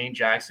think Jermaine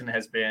Jackson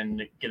has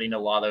been getting a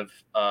lot of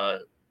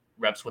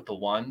reps with the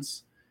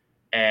ones.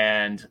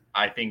 And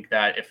I think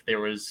that if there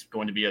was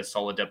going to be a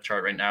solid depth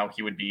chart right now,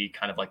 he would be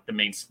kind of like the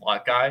main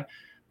slot guy.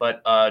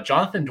 But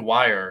Jonathan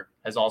Dwyer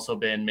has also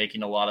been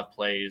making a lot of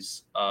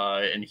plays,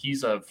 and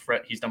he's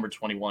number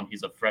 21.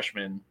 He's a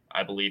freshman,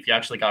 I believe. He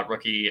actually got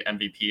rookie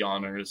MVP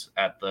honors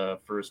at the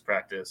first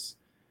practice.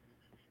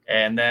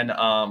 And then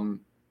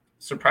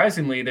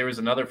surprisingly, there was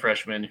another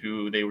freshman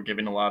who they were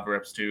giving a lot of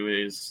reps to,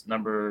 is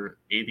number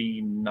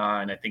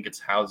 89. I think it's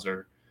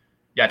Hauser.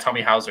 Yeah,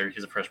 Tommy Hauser.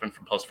 He's a freshman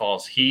from Post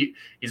Falls. He's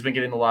been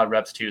getting a lot of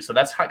reps too. So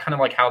that's kind of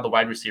like how the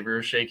wide receiver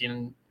is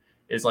shaking,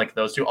 is like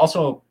those two.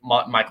 Also,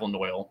 Michael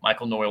Noyle.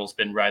 Michael Noyle's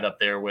been right up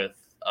there with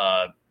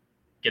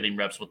getting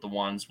reps with the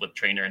ones with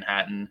Trainer and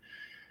Hatton.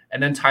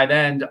 And then tight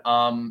end,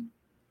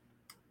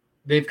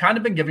 they've kind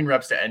of been giving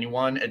reps to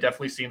anyone. It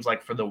definitely seems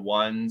like for the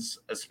ones,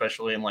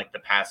 especially in like the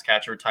pass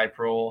catcher type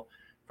role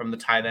from the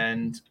tight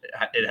end,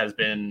 it has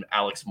been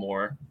Alex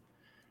Moore.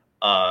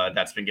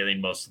 That's been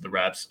getting most of the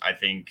reps. I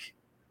think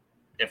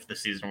if the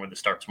season were to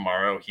start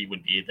tomorrow, he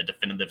would be the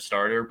definitive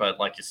starter. But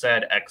like you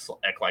said, Eck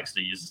likes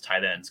to use his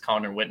tight ends.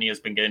 Connor Whitney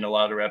has been getting a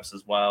lot of reps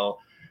as well.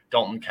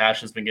 Dalton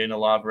Cash has been getting a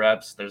lot of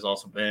reps. There's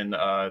also been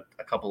a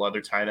couple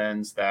other tight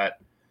ends that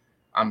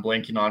I'm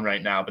blanking on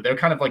right now, but they're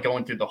kind of like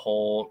going through the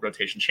whole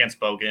rotation. Chance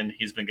Bogan,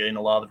 he's been getting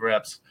a lot of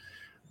reps.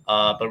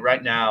 But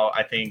right now,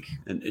 I think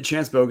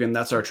Chance Bogan,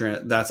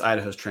 that's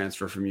Idaho's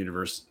transfer from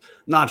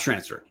not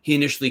transfer. He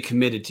initially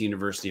committed to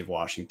University of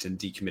Washington,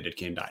 decommitted,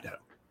 came to Idaho.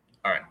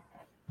 All right.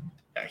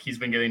 Yeah, he's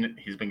been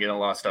getting a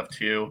lot of stuff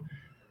too.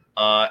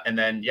 And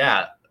then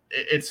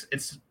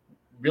it's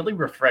really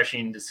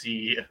refreshing to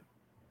see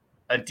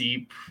a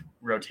deep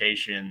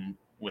rotation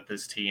with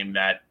this team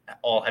that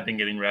all have been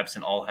getting reps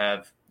and all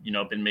have,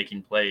 been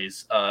making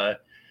plays. I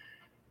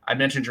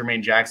mentioned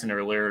Jermaine Jackson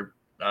earlier.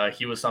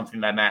 He was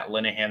something that Matt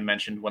Linehan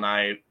mentioned when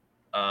I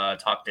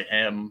talked to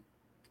him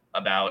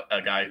about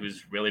a guy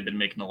who's really been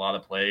making a lot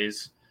of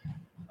plays.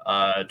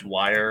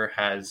 Dwyer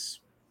has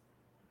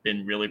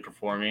been really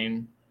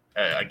performing.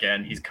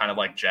 Again, he's kind of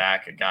like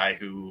Jack, a guy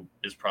who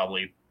is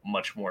probably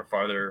much more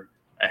farther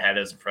ahead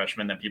as a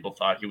freshman than people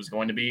thought he was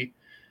going to be.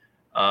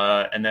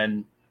 And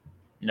then,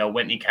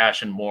 Whitney,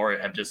 Cash, and Moore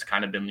have just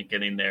kind of been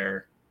getting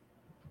their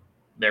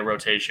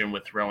rotation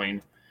with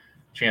throwing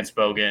Chance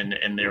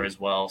Bogan in there as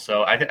well.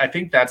 So I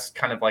think that's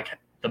kind of like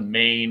the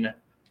main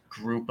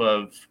group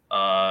of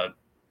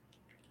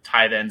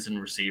tight ends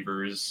and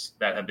receivers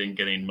that have been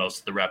getting most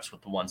of the reps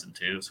with the ones and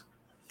twos.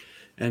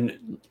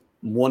 And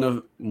one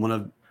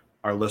of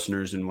our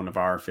listeners and one of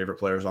our favorite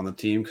players on the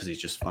team, because he's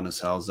just fun as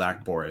hell,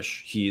 Zach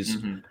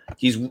Borish.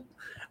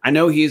 I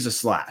know he's a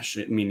slash.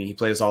 I mean, he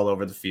plays all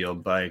over the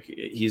field, but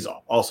he's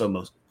also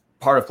most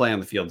part of playing on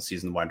the field this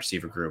season, the wide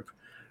receiver group.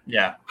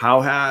 Yeah.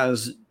 How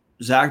has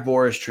Zach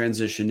Borish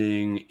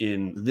transitioning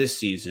in this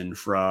season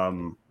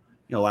from,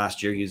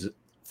 last year, he's,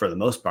 for the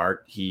most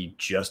part, he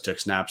just took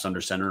snaps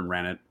under center and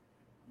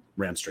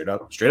ran straight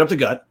up the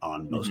gut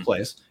on most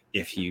plays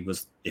if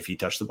he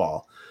touched the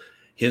ball.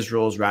 His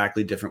role is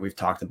radically different. We've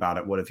talked about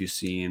it. What have you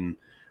seen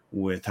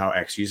with how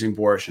Eck's using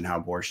Borish and how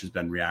Borish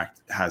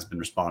has been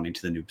responding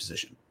to the new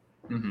position?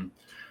 Mm-hmm.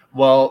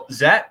 Well,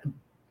 Zach,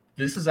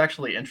 this is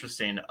actually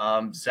interesting.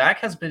 Zach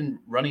has been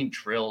running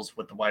drills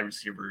with the wide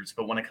receivers,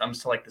 but when it comes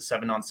to like the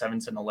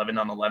 7-on-7s and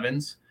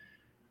 11-on-11s,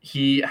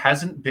 he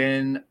hasn't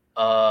been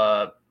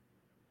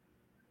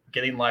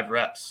getting live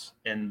reps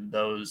in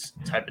those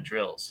type of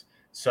drills.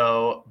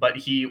 So, but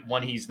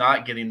when he's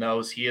not getting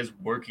those, he is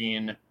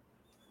working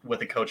with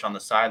a coach on the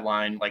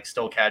sideline, like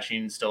still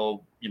catching,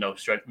 still,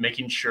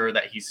 making sure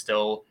that he's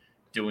still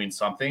doing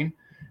something.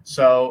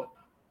 So,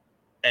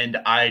 and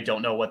I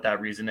don't know what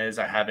that reason is.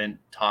 I haven't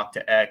talked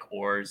to Eck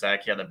or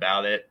Zach yet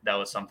about it. That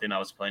was something I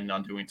was planning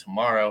on doing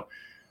tomorrow.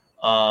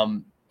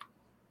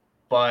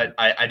 But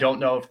I don't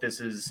know if this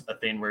is a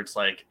thing where it's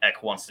like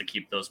Eck wants to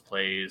keep those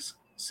plays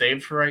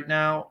saved for right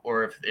now,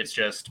 or if it's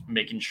just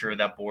making sure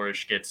that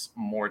Borish gets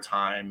more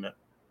time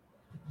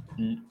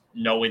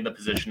knowing the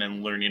position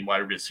and learning wide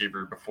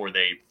receiver before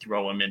they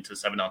throw him into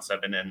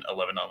 7-on-7 and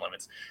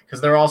 11-on-11s.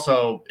 Because they're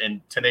also,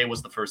 and today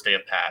was the first day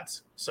of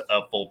pads,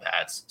 full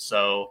pads.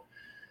 So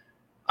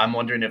I'm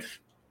wondering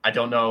I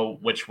don't know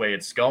which way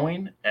it's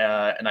going,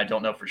 and I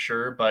don't know for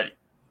sure, but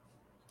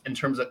in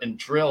terms of in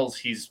drills,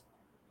 he's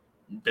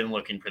been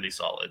looking pretty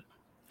solid.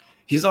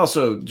 He's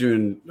also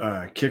doing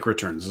kick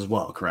returns as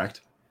well,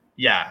 correct?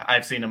 Yeah,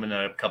 I've seen him in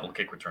a couple of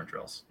kick return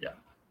drills. Yeah.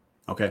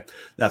 Okay.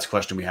 That's a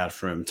question we had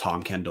from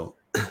Tom Kendall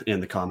in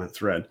the comment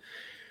thread.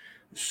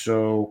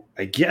 So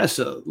I guess,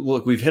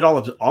 look, we've hit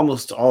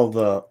almost all of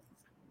the,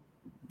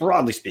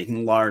 broadly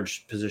speaking,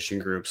 large position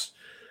groups.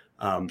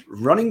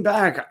 Running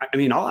back, I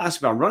mean, I'll ask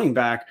about running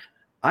back.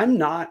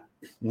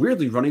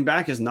 Running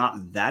back is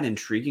not that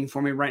intriguing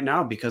for me right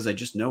now because I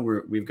just know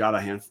we've got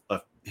a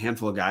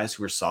handful of guys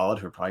who are solid,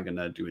 who are probably going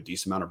to do a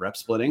decent amount of rep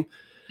splitting.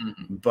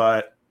 Mm-hmm.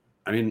 But,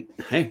 I mean,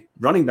 hey,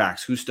 running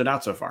backs, who stood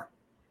out so far?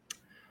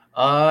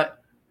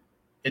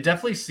 It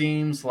definitely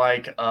seems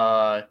like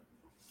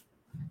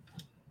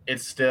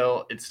it's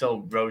still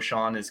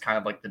Roschon is kind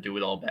of like the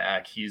do-it-all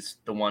back. He's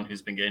the one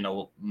who's been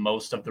getting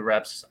most of the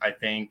reps, I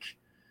think.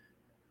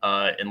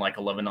 in like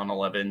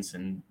 11-on-11s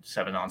and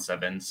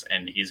 7-on-7s,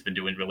 and he's been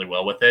doing really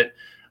well with it.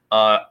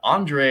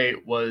 Andre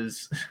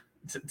was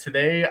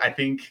today, I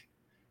think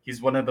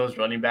he's one of those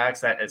running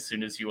backs that as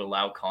soon as you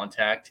allow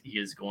contact, he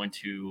is going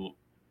to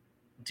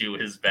do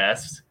his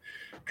best.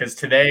 Because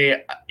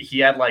today he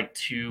had like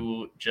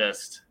 2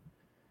 just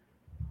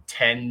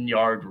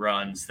 10-yard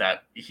runs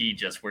that he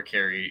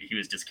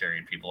was just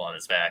carrying people on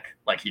his back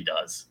like he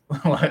does.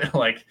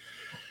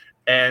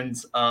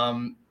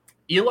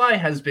 Eli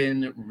has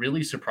been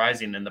really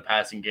surprising in the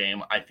passing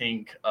game. I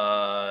think,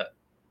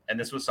 and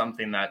this was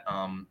something that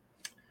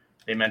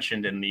they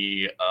mentioned in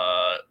the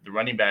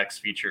running backs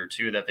feature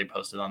too that they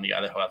posted on the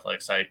Idaho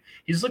Athletic site.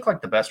 He's looked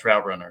like the best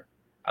route runner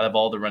out of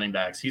all the running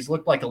backs. He's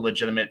looked like a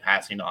legitimate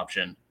passing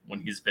option when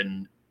he's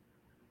been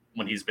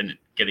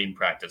getting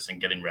practice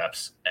and getting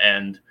reps.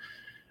 And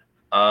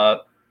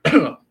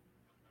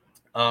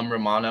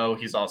Romano,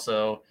 he's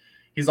also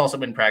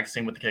been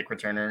practicing with the kick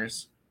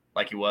returners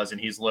like he was, and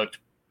he's looked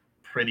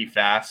pretty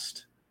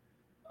fast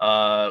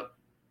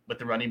with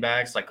the running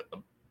backs, like a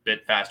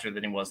bit faster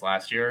than he was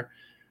last year.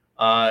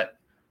 I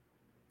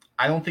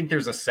don't think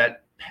there's a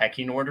set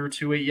pecking order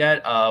to it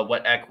yet.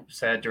 What Eck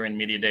said during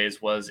media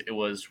days was it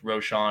was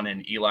Roschon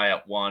and Eli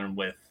at 1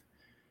 with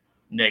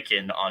Nick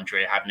and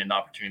Andre having an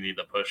opportunity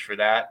to push for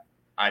that.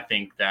 I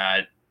think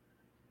that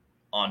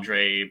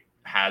Andre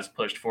has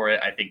pushed for it.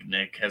 I think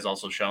Nick has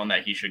also shown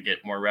that he should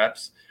get more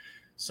reps.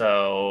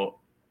 So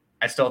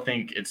I still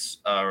think it's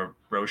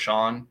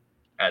Roschon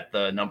at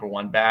the number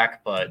 1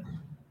 back, but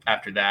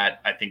after that,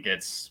 I think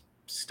it's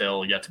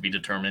still yet to be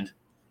determined.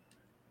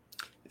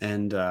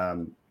 And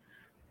I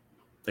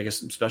guess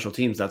special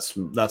teams, that's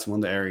one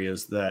of the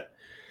areas that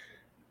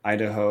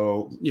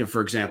Idaho,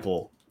 for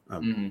example,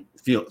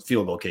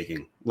 field goal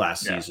kicking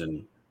last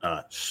season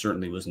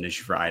certainly was an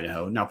issue for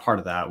Idaho. Now, part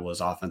of that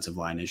was offensive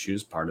line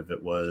issues. Part of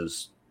it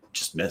was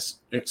just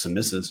some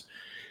misses.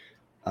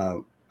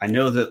 I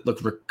know that,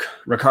 look,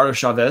 Ricardo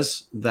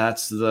Chavez,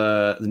 that's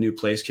the new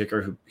place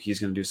kicker. Who he's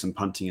going to do some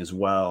punting as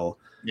well.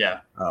 Yeah.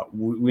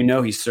 We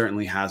know he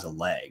certainly has a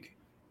leg.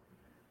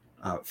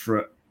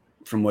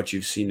 From what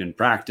you've seen in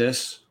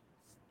practice,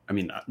 I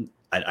mean,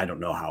 I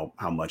don't know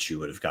how much you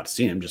would have got to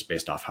see him just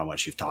based off how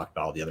much you've talked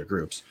about all the other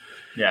groups.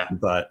 Yeah.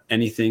 But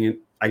anything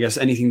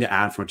to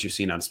add from what you've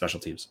seen on special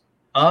teams?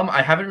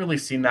 I haven't really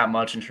seen that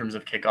much in terms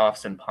of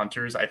kickoffs and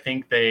punters. I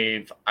think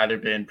they've either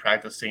been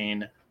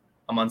practicing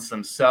amongst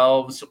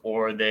themselves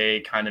or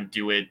they kind of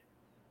do it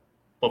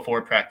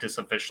before practice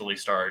officially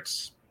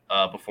starts,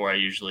 before I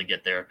usually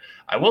get there.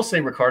 I will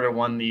say Ricardo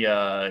won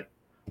the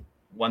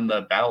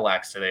battle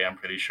axe today, I'm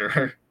pretty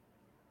sure.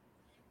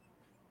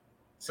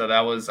 So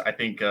that was, I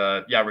think,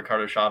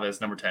 Ricardo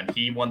Chavez, number 10.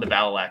 He won the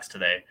battle axe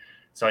today.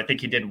 So I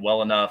think he did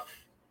well enough,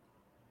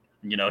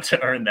 to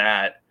earn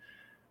that.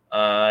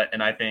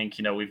 And I think,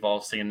 we've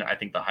all seen, I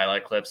think, the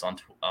highlight clips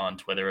on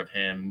Twitter of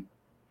him,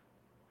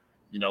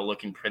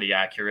 looking pretty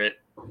accurate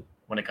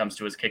when it comes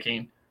to his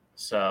kicking.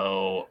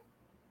 So,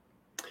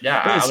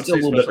 yeah, but it's I would still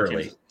say a little bit special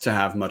early teams. to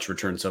have much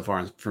return so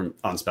far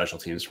on special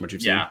teams from what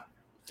you've seen. Yeah,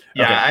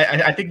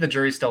 Okay. I think the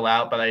jury's still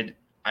out, but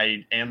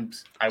I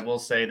will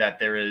say that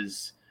there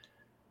is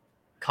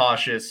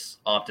cautious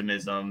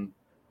optimism.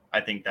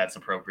 I think that's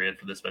appropriate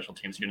for the special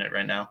teams unit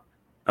right now.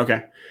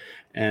 Okay.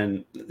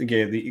 And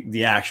again,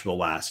 the actual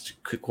last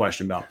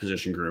question about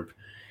position group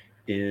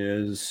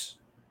is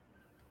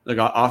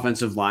the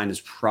offensive line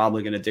is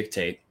probably going to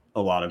dictate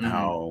a lot of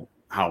how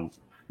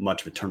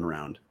much of a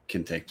turnaround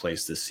can take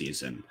place this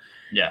season.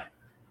 Yeah.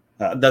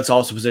 That's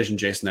also a position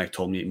Jason Eck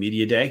told me at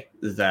media day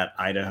that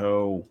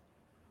Idaho's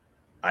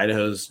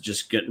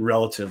just getting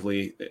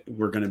relatively,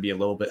 we're going to be a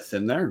little bit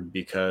thin there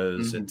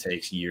because it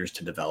takes years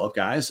to develop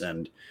guys.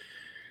 And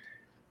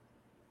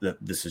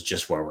this is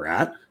just where we're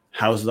at.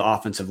 How's the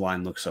offensive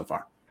line look so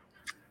far?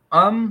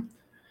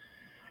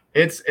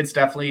 It's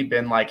definitely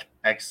been, like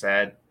X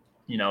said,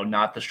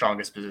 not the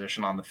strongest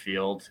position on the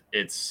field.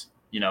 It's,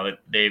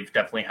 they've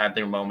definitely had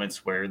their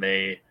moments where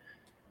they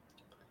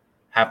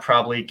have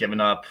probably given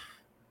up,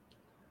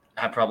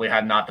 have probably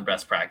had not the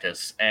best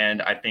practice.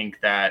 And I think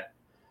that,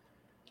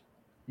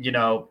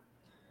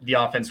 the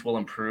offense will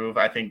improve.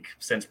 I think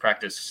since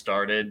practice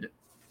started,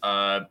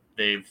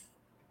 they've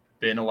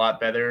been a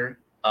lot better.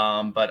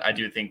 But I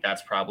do think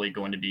that's probably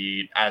going to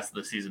be, as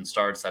the season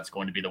starts, that's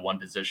going to be the one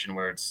position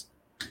where it's,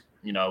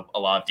 a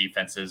lot of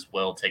defenses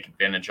will take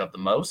advantage of the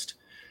most.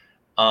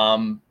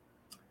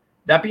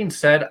 That being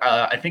said,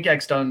 I think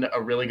Eck's done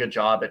a really good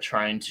job at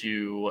trying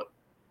to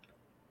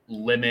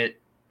limit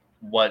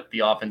what the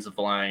offensive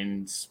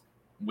line's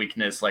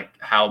weakness, like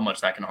how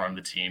much that can harm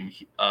the team,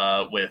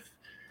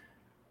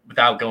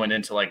 without going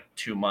into like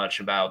too much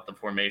about the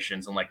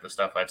formations and like the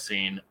stuff I've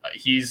seen.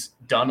 He's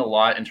done a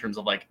lot in terms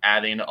of like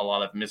adding a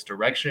lot of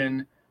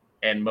misdirection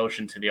and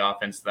motion to the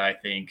offense that I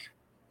think,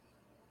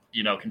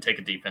 can take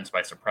a defense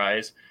by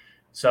surprise.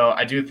 So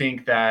I do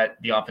think that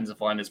the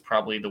offensive line is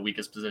probably the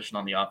weakest position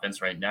on the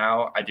offense right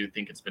now. I do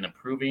think it's been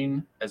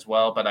improving as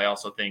well, but I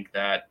also think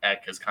that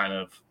Eck has kind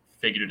of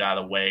figured out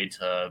a way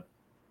to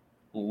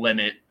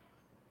limit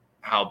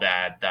how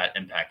bad that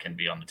impact can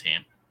be on the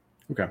team.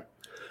 Okay.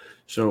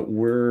 So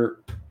we're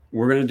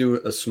going to do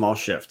a small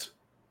shift,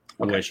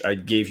 which I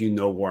gave you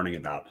no warning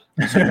about.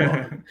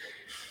 So,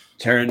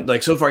 Taryn,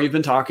 like so far you've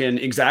been talking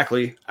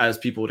exactly as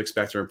people would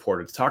expect a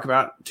reporter to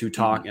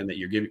talk, and that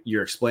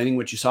you're explaining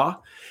what you saw.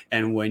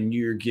 And when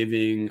you're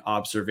giving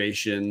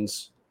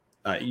observations,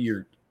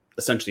 you're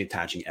essentially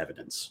attaching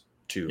evidence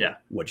to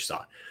what you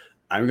saw.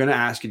 I'm going to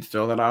ask you to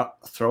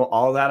throw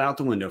all that out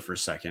the window for a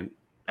second.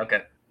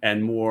 Okay.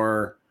 And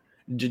more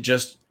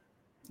just,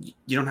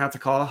 you don't have to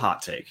call it a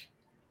hot take,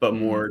 but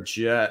more just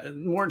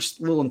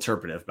a little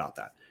interpretive about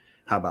that.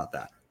 How about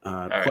that?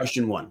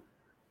 Question 1.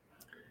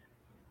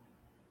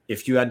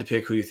 If you had to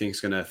pick who you think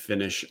is going to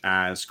finish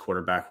as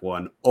quarterback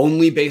 1,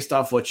 only based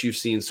off what you've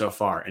seen so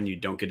far, and you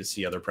don't get to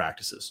see other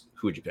practices,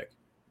 who would you pick?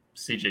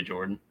 CJ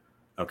Jordan.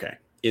 Okay.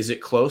 Is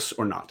it close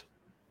or not?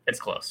 It's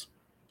close.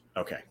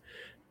 Okay.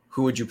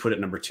 Who would you put at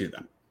number 2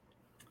 then?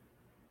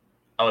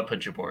 I would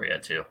put Jabari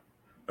at 2.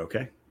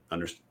 Okay.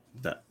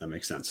 That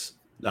makes sense.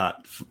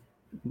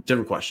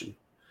 Different question.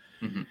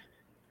 Mm-hmm.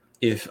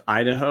 If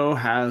Idaho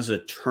has a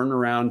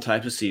turnaround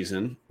type of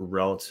season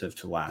relative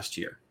to last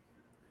year,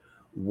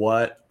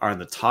 what are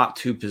the top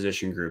 2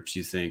 position groups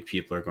you think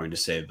people are going to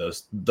say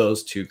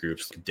those 2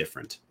 groups look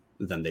different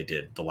than they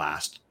did the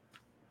last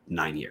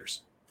 9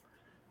 years?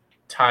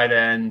 Tight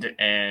end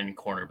and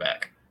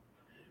cornerback.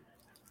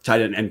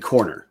 Tight end and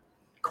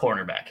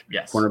Cornerback,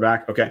 yes.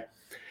 Cornerback, okay.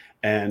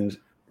 And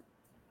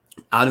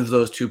out of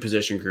those 2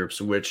 position groups,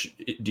 which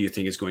do you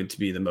think is going to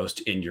be the most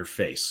in your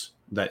face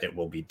that it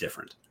will be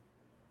different?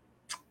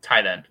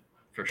 Tight end,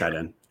 for sure. Tight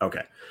end,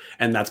 okay.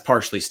 And that's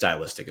partially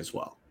stylistic as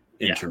well,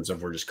 in terms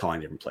of we're just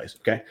calling different plays,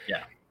 okay?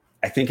 Yeah.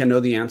 I think I know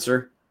the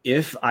answer.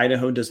 If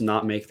Idaho does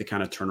not make the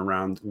kind of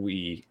turnaround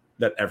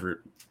that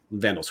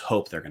Vandals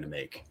hope they're going to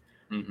make,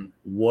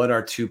 what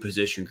are 2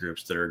 position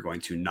groups that are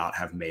going to not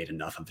have made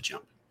enough of a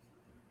jump?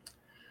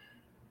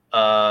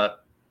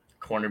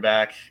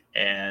 Cornerback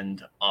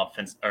and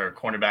offense, or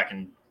cornerback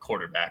and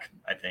quarterback,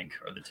 I think,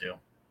 are the 2.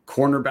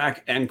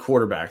 Cornerback and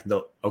quarterback,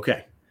 though.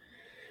 Okay.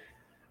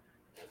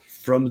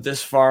 From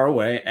this far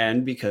away,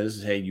 and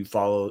because you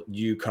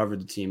covered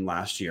the team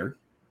last year,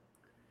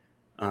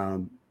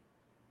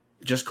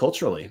 just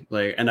culturally,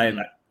 and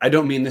I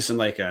don't mean this in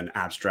like an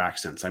abstract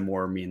sense. I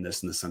more mean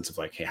this in the sense of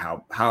like, hey,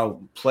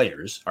 how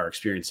players are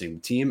experiencing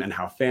the team and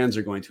how fans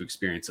are going to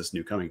experience this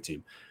new coming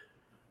team.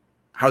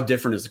 How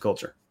different is the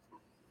culture?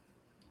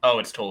 Oh,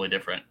 it's totally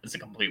different. It's a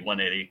complete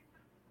 180.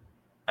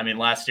 I mean,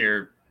 last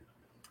year,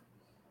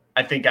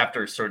 I think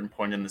after a certain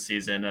point in the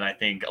season, and I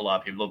think a lot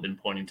of people have been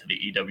pointing to the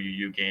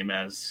EWU game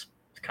as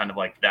kind of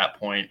like that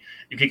point,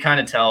 you could kind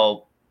of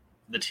tell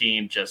the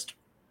team just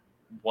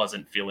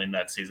wasn't feeling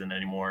that season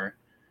anymore.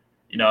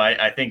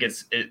 I think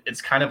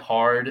it's kind of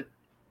hard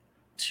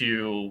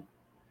to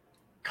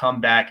come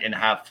back and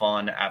have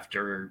fun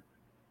after,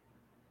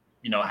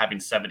 having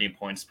 70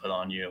 points put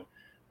on you.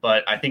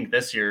 But I think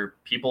this year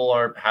people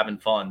are having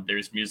fun.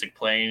 There's music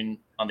playing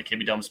on the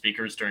Kibbe Dome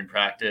speakers during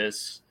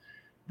practice.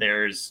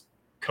 There's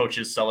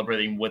coaches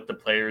celebrating with the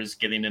players,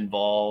 getting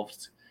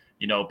involved,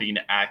 being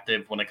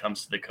active when it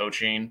comes to the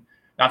coaching.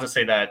 Not to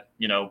say that,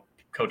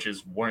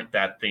 coaches weren't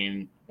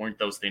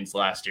those things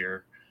last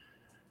year.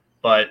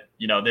 But,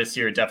 this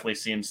year it definitely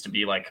seems to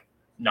be like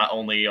not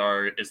only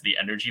is the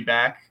energy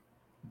back,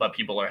 but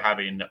people are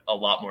having a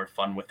lot more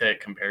fun with it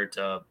compared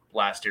to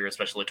last year,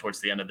 especially towards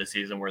the end of the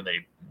season where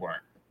they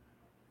weren't.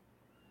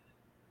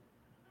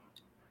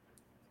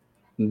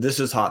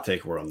 This is hot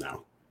take world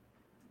now.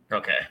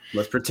 Okay.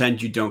 Let's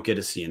pretend you don't get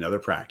to see another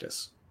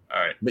practice. All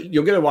right. But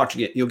you'll get to watch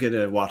games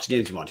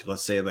if you want to.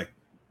 Let's say like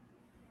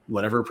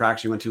whatever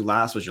practice you went to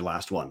last was your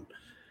last one.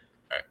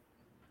 All right.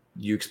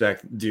 Do you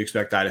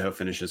expect Idaho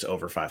finishes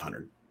over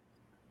 500?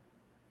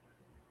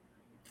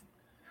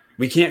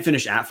 We can't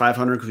finish at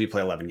 500 because we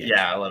play 11 games.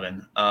 Yeah,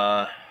 11.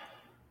 I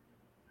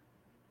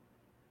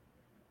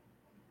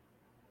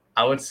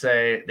would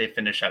say they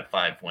finish at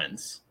 5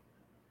 wins.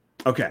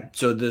 Okay,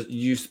 so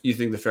you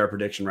think the fair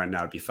prediction right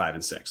now would be 5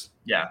 and 6?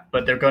 Yeah,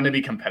 but they're going to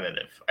be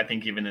competitive. I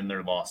think even in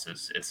their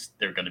losses,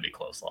 they're going to be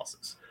close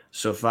losses.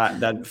 So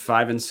 5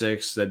 and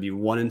 6, that'd be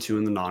 1 and 2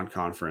 in the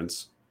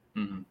non-conference,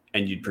 and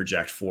you'd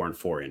project 4 and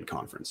 4 in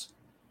conference.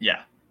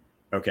 Yeah.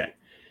 Okay.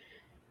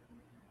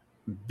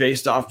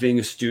 Based off being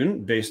a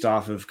student, based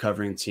off of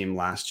covering the team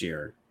last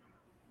year,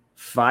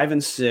 5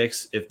 and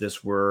 6. If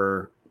this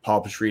were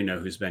Paul Petrino,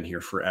 who's been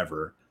here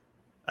forever.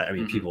 I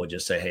mean, people would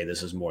just say, hey,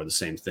 this is more the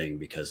same thing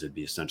because it'd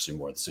be essentially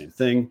more the same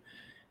thing.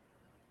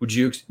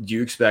 Do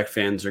you expect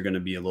fans are going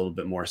to be a little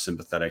bit more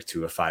sympathetic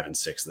to a 5 and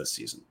 6 this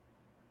season?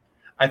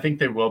 I think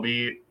they will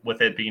be,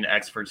 with it being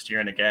X first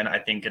year. And again, I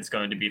think it's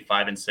going to be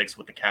 5 and 6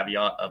 with the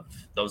caveat of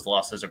those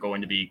losses are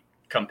going to be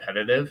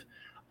competitive.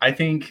 I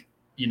think,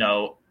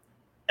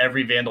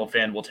 every Vandal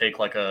fan will take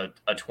like a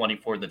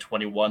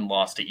 24-21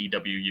 loss to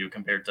EWU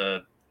compared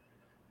to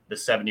the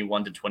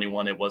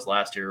 71-21 it was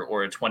last year,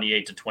 or a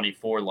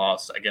 28-24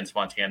 loss against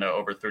Montana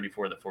over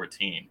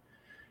 34-14.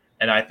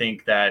 And I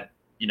think that,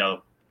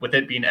 with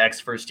it being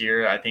X first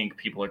year, I think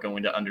people are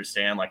going to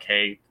understand like,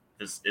 hey,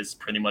 this is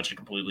pretty much a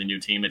completely new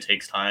team. It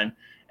takes time.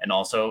 And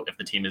also, if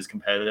the team is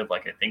competitive,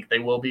 like I think they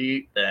will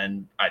be,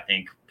 then I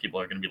think people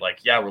are going to be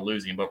like, yeah, we're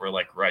losing, but we're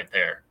like right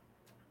there.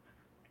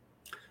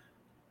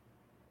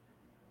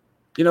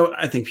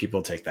 I think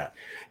people take that.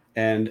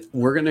 And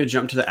we're going to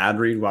jump to the ad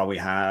read while we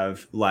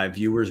have live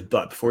viewers.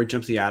 But before we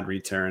jump to the ad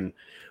read, Taryn,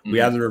 we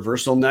have the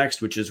reversal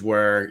next, which is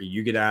where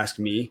you get to ask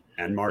me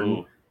and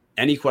Martin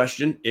any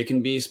question. It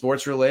can be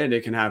sports related.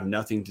 It can have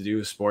nothing to do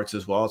with sports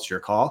as well. It's your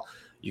call.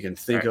 You can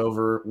think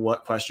over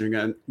what question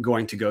you're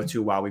going to go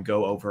to while we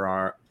go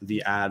over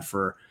the ad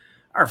for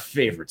our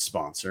favorite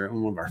sponsor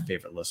and one of our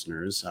favorite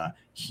listeners,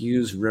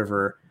 Hughes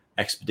River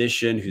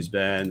Expedition, who's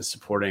been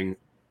supporting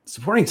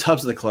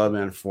Tubs of the Club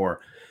and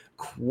for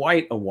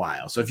quite a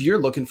while. So if you're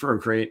looking for a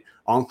great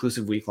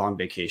all-inclusive week-long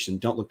vacation,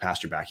 don't look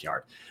past your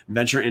backyard.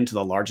 Venture into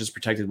the largest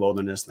protected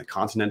wilderness in the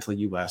continental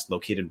U.S.,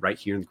 located right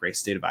here in the great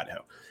state of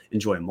Idaho.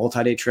 Enjoy a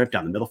multi-day trip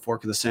down the Middle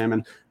Fork of the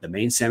Salmon, the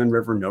main Salmon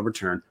River no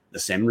return, the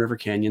Salmon River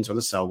Canyons, or the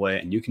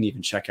Selway, and you can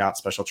even check out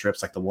special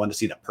trips like the one to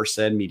see the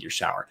Perseid meteor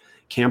shower.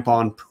 Camp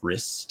on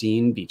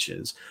pristine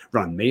beaches,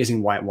 run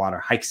amazing whitewater,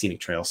 hike scenic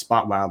trails,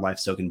 spot wildlife,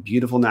 soak in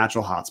beautiful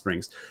natural hot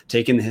springs,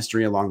 take in the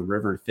history along the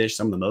river, and fish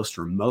some of the most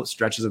remote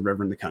stretches of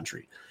river in the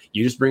country.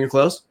 You just bring it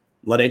close,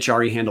 let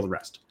HRE handle the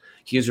rest.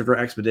 Hughes River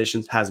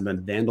Expeditions has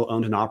been Vandal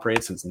owned and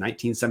operated since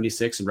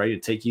 1976 and ready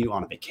to take you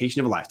on a vacation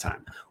of a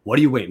lifetime. What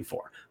are you waiting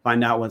for?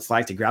 Find out what it's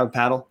like to grab a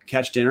paddle,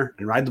 catch dinner,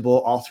 and ride the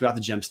bull all throughout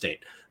the Gem State.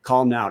 Call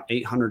them now at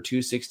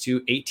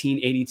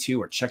 800-262-1882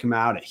 or check them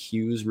out at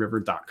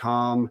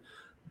hughesriver.com.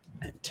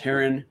 And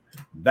Taryn,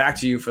 back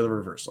to you for the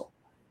reversal.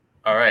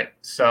 All right.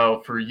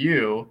 So for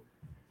you,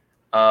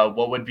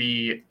 what would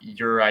be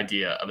your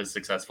idea of a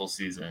successful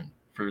season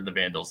for the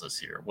Vandals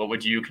this year? What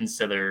would you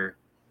consider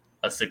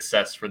a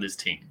success for this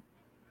team?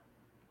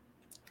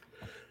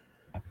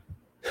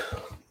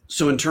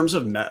 So in terms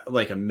of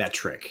a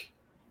metric,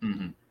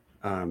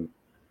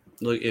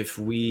 look,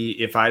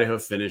 if Idaho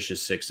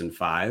finishes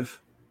 6-5,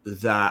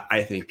 that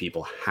I think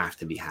people have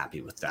to be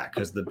happy with that,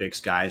 because the Big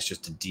Sky is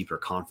just a deeper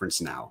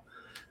conference now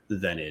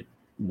than it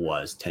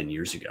was 10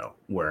 years ago,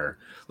 where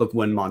look,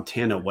 when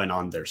Montana went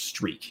on their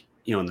streak,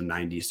 in the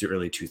 90s to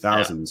early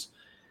 2000s,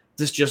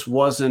 this just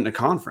wasn't a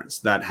conference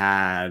that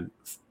had,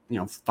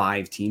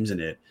 5 teams in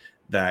it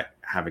that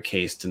have a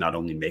case to not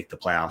only make the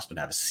playoffs, but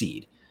have a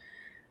seed.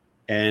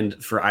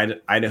 And for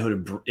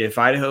Idaho if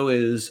Idaho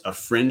is a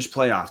fringe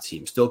playoff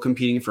team, still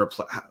competing for a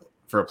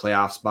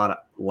playoff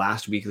spot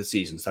last week of the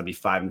season, so that'd be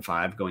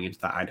 5-5 going into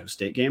the Idaho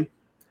State game.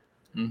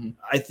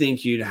 I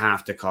think you'd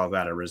have to call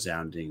that a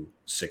resounding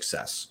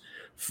success.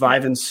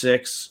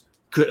 5-6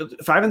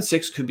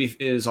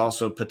 is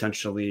also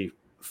potentially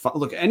fun.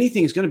 Look,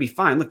 anything's going to be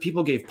fine. Look,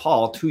 people gave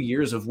Paul 2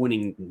 years of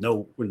winning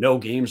no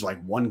games, like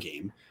one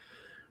game.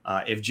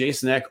 If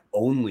Jason Eck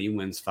only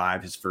wins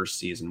 5 his first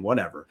season,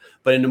 whatever.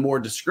 But in a more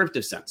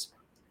descriptive sense,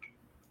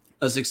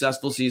 a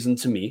successful season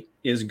to me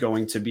is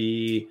going to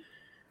be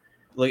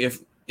like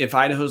if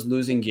Idaho's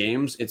losing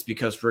games, it's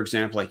because, for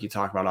example, like you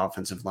talk about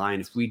offensive line,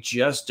 if we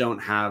just don't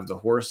have the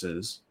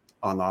horses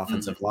on the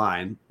offensive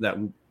line that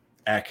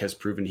Eck has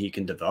proven he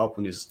can develop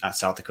when he's at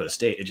South Dakota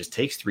State, it just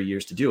takes 3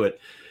 years to do it.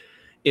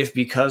 If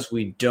because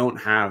we don't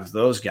have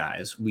those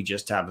guys, we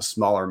just have a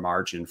smaller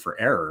margin for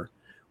error,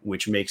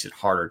 which makes it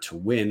harder to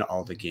win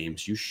all the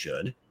games you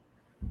should,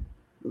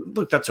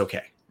 look, that's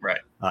okay.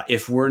 Right.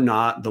 If we're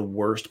not the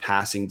worst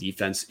passing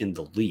defense in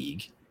the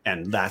league,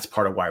 and that's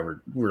part of why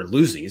we're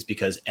losing, is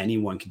because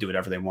anyone can do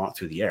whatever they want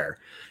through the air,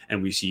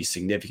 and we see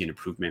significant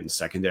improvement in the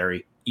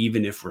secondary,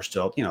 even if we're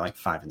still, like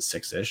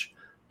 5-6-ish.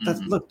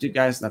 Look, dude,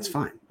 guys, that's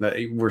fine.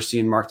 We're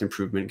seeing marked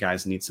improvement.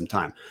 Guys need some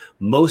time.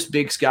 Most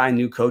Big Sky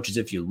new coaches,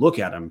 if you look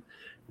at them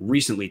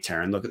recently,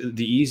 Taryn, look,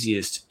 the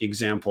easiest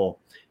example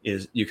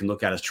is you can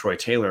look at as Troy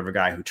Taylor, of a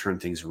guy who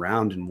turned things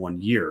around in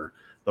 1 year.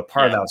 But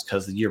part of that was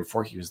because the year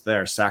before he was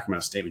there,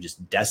 Sacramento State was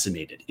just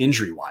decimated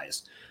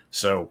injury-wise.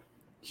 So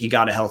he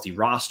got a healthy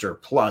roster.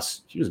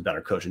 Plus, he was a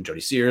better coach than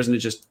Jody Sears,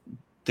 and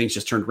things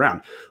just turned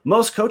around.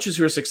 Most coaches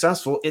who are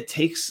successful, it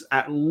takes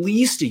at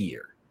least a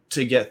year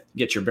to get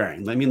your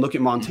bearing. I mean, look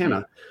at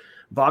Montana.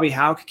 Bobby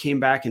Hauck came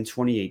back in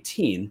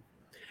 2018,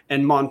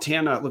 and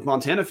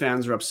Montana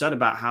fans are upset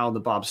about how the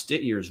Bob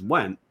Stitt years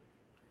went.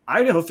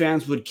 Idaho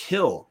fans would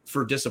kill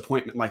for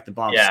disappointment like the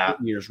Bob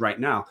Stitt years right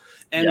now.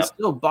 And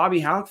still,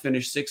 Bobby Hauck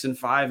finished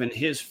 6-5 in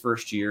his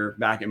first year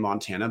back in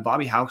Montana.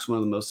 Bobby Hauck's one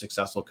of the most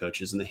successful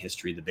coaches in the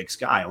history of the Big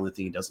Sky. Only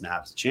thing he doesn't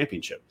have is a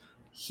championship.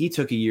 He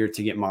took a year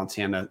to get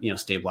Montana,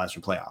 stabilized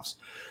for playoffs.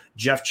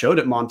 Jeff Choate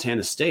at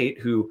Montana State,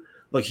 who,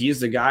 look,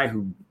 he's the guy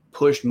who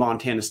pushed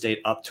Montana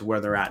State up to where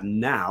they're at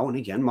now. And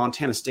again,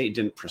 Montana State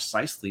didn't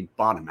precisely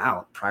bottom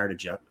out prior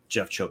to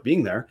Jeff Choate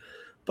being there.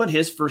 But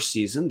his first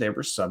season, they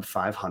were sub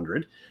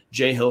 500.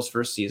 Jay Hill's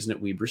first season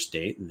at Weber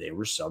State, they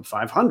were sub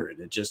 500.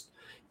 It just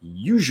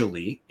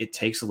usually it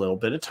takes a little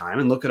bit of time.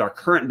 And look at our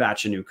current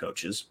batch of new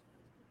coaches.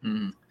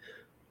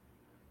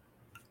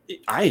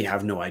 I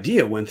have no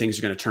idea when things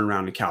are going to turn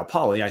around in Cal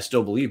Poly. I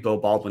still believe Bo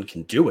Baldwin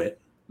can do it,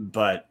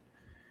 but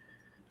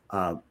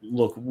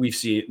Look, we've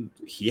seen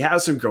he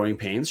has some growing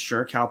pains.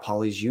 Sure, Cal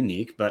Poly's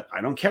unique, but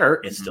I don't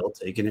care. It's still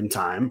taking him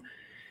time.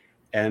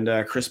 And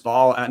Chris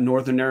Ball at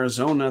Northern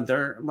Arizona,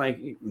 they're like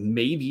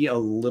maybe a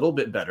little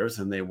bit better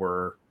than they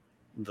were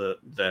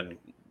than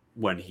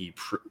when he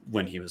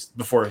was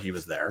before he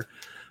was there.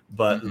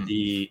 But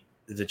the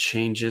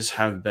changes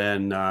have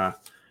been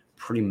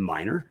pretty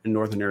minor in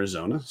Northern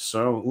Arizona.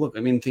 So look, I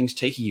mean, things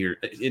take a year.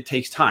 It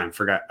takes time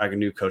for a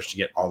new coach to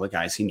get all the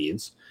guys he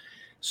needs.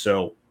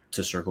 So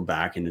to circle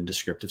back in a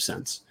descriptive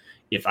sense,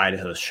 if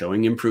Idaho is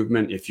showing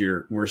improvement,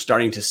 we're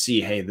starting to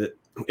see,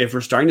 if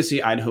we're starting to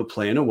see Idaho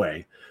play in a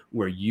way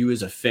where you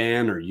as a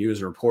fan or you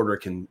as a reporter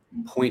can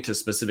point to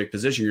specific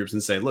position groups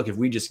and say, look, if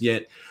we just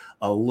get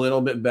a little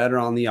bit better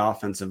on the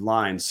offensive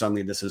line,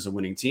 suddenly this is a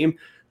winning team.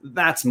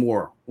 That's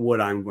more what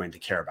I'm going to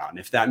care about. And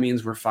if that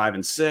means we're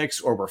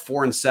 5-6 or we're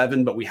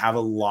 4-7, but we have a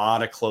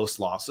lot of close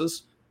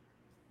losses,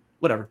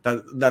 whatever.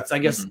 That's I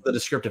guess the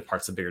descriptive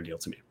part's a bigger deal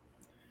to me.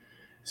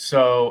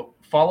 So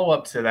follow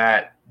up to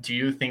that, do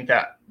you think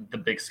that the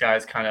Big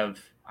Sky's kind of,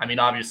 I mean,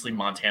 obviously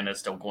Montana's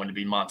still going to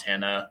be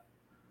Montana.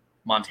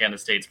 Montana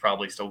State's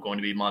probably still going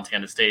to be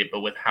Montana State, but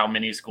with how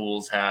many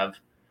schools have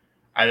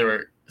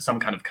either some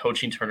kind of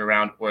coaching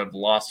turnaround or have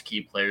lost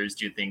key players,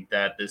 do you think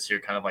that this year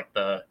kind of like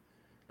the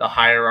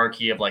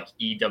hierarchy of like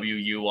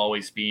EWU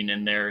always being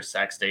in there,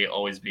 Sac State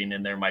always being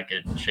in there might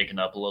get shaken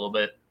up a little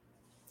bit?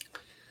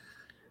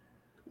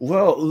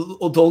 Well,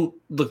 don't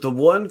look. The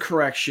one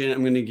correction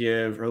I'm going to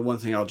give, or the one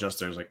thing I'll adjust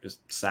there is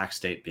Sac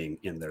State being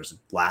in there's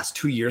last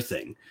 2-year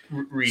thing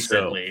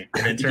recently,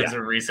 so, in terms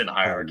of recent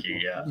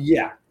hierarchy.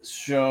 Yeah.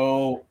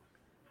 So,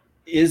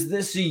 is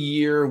this a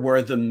year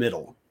where the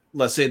middle,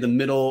 let's say the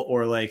middle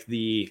or like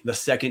the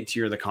second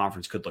tier of the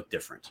conference could look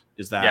different?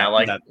 Is that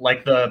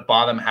like the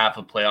bottom half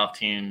of playoff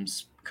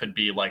teams could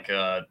be like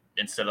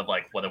instead of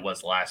like what it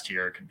was last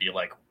year, it could be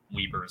like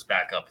Weber's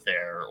back up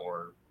there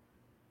or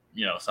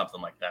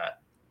something like that.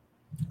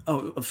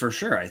 Oh, for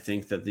sure. I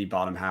think that the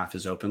bottom half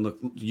is open. Look,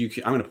 I'm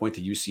going to point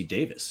to UC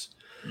Davis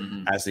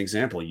as an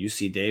example.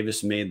 UC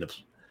Davis made the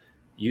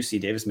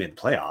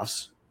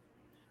playoffs.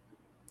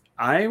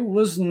 I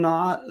was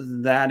not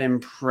that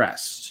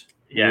impressed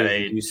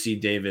with UC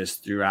Davis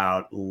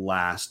throughout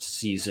last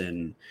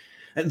season.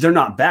 They're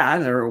not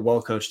bad. They're a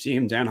well-coached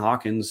team. Dan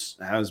Hawkins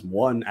has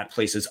won at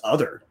places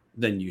other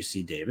than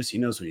UC Davis. He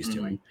knows what he's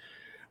doing.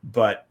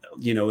 But,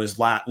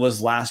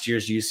 was last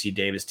year's UC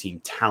Davis team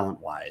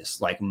talent-wise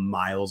like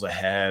miles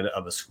ahead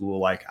of a school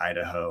like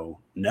Idaho?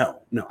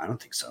 No, I don't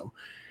think so.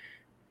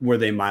 Were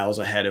they miles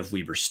ahead of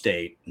Weber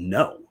State?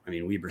 No. I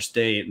mean, Weber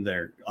State,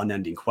 their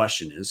unending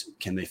question is,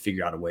 can they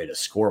figure out a way to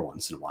score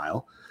once in a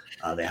while?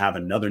 They have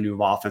another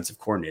new offensive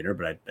coordinator,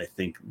 but I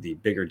think the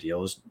bigger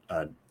deal is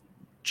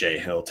Jay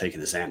Hill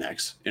taking his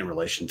Xanax in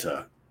relation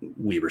to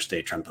Weber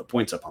State trying to put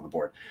points up on the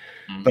board.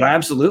 But I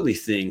absolutely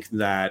think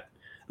that,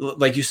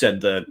 like you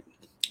said,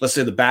 let's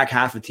say the back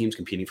half of teams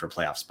competing for a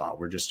playoff spot,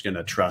 we're just going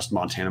to trust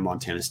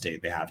Montana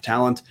State. They have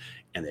talent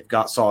and they've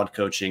got solid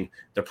coaching.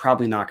 They're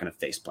probably not going to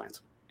face plant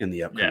in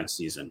the upcoming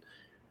season.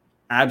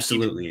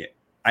 Absolutely.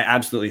 I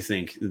absolutely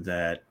think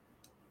that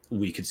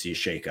we could see a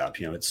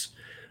shakeup.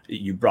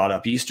 You brought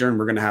up Eastern.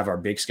 We're going to have our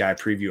Big Sky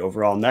preview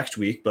overall next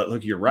week, but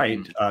look, you're right.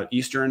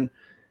 Eastern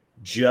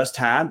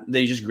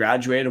they just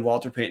graduated a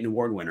Walter Payton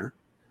Award winner.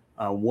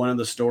 One of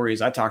the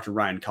stories, I talked to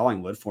Ryan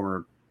Collingwood,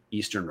 former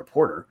Eastern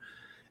reporter,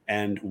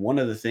 and one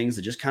of the things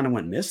that just kind of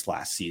went missed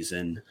last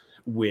season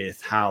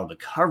with how the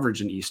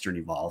coverage in Eastern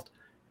evolved,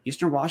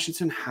 Eastern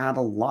Washington had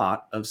a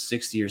lot of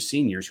 6th-year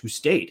seniors who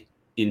stayed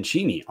in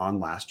Cheney on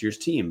last year's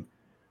team.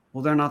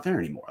 Well, they're not there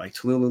anymore. Like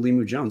Tallulah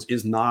Limu Jones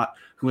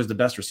who was the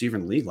best receiver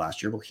in the league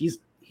last year. Well, he's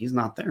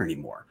not there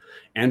anymore.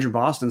 Andrew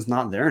Boston's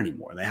not there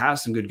anymore. They have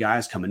some good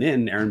guys coming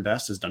in. Aaron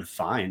Best has done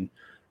fine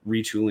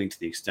retooling to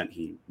the extent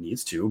he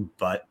needs to,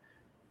 but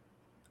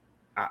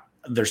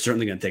they're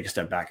certainly going to take a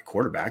step back at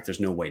quarterback. There's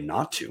no way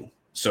not to.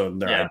 So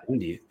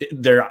identity,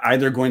 they're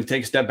either going to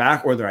take a step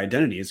back or their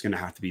identity is going to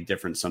have to be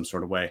different some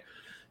sort of way.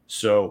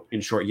 So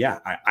in short,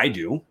 I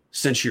do.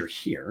 Since you're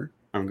here,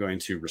 I'm going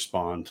to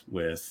respond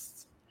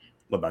with,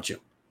 what about you?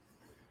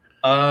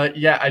 I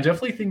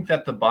definitely think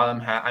that the bottom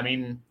half, I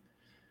mean,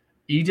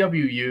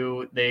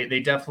 EWU, they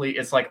definitely,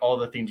 it's like all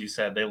the things you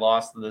said. They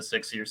lost the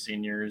 6-year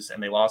seniors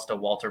and they lost a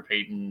Walter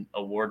Payton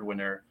Award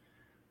winner.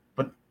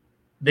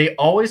 They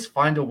always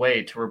find a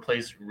way to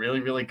replace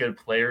really, really good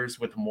players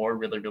with more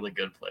really, really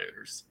good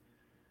players.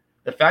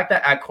 The fact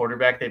that at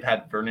quarterback they've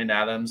had Vernon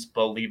Adams,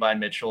 Bo Levi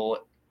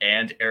Mitchell,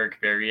 and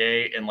Eric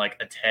Berrier in like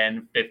a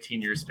 10,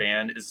 15-year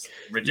span is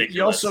ridiculous.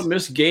 You also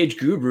miss Gage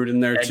Gubrud in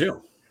there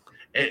too.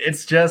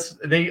 It's just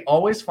they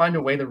always find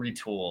a way to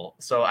retool.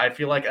 So I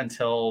feel like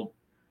until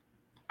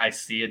I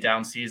see a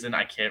down season,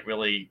 I can't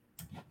really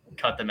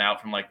cut them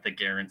out from like the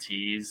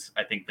guarantees.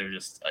 I think they're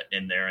just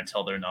in there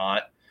until they're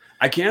not.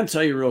 I can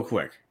tell you real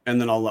quick,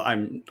 and then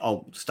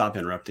I'll stop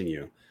interrupting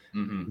you.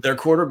 Their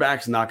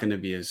quarterback's not going to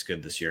be as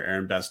good this year.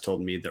 Aaron Best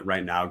told me that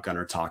right now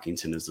Gunnar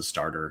Talkington is the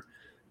starter.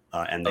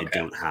 and they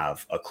don't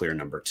have a clear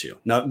number 2.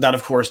 Now, that,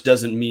 of course,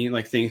 doesn't mean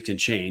like things can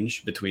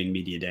change between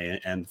media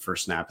day and the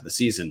first snap of the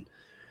season.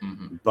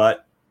 Mm-hmm.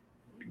 But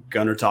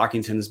Gunnar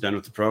Talkington has been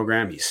with the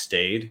program. He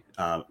stayed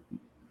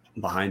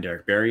behind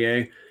Eric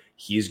Barrier.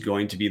 He's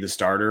going to be the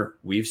starter.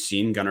 We've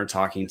seen Gunnar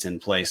Talkington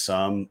play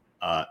some.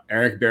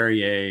 Eric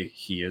Barrier,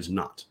 he is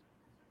not.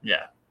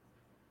 Yeah.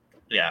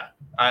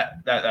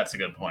 That's a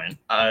good point.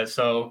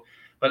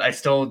 But I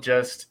still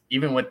just,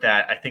 even with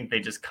that, I think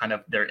they just kind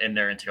of, they're in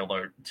there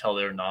until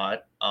they're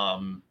not.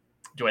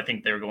 Do I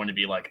think they're going to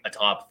be like a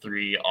top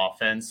 3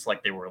 offense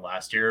like they were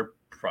last year?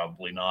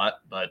 Probably not,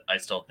 but I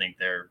still think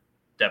they're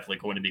definitely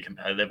going to be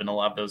competitive in a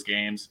lot of those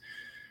games.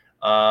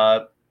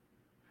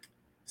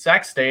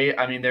 Sac State,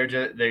 I mean, they're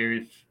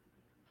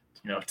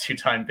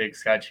 2-time Big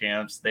Sky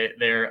champs.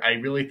 I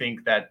really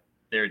think that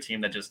they're a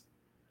team that just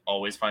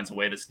always finds a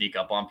way to sneak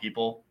up on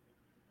people.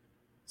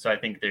 So I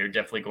think they're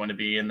definitely going to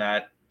be in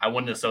that. I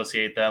wouldn't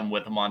associate them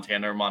with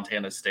Montana or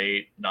Montana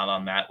State, not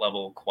on that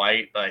level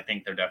quite, but I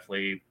think they're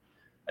definitely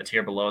a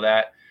tier below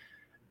that.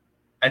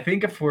 I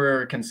think if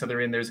we're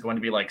considering there's going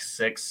to be like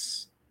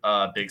 6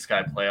 Big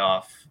Sky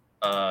playoff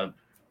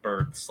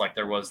berths like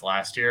there was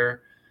last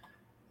year,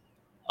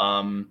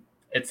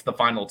 it's the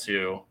final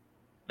 2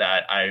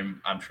 that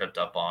I'm tripped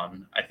up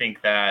on. I think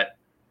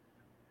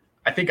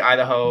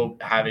Idaho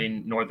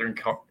having Northern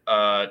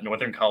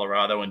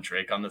Colorado and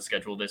Drake on the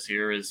schedule this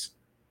year is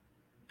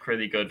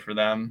pretty good for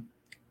them,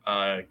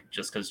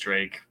 just because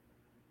Drake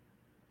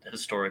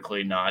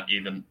historically not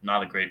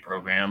a great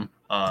program.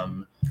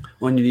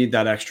 When you need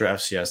that extra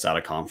FCS out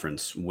of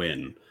conference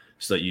win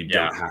so that you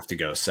don't have to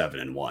go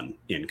 7-1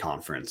 in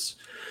conference.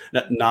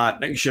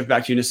 Not shift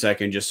back to you in a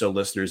second, just so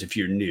listeners, if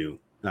you're new,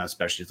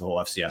 especially the whole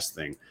FCS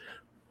thing,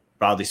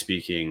 broadly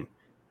speaking,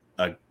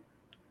 a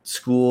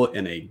school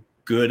in a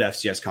good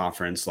FCS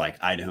conference like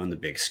Idaho and the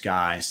Big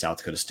Sky, South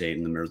Dakota State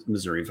and the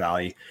Missouri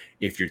Valley,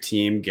 if your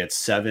team gets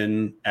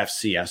 7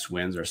 FCS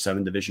wins or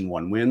 7 Division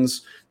I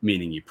wins,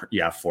 meaning you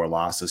have 4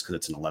 losses because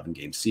it's an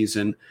 11-game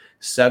season,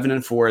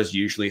 7-4 is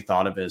usually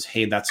thought of as,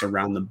 hey, that's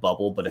around the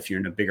bubble, but if you're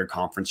in a bigger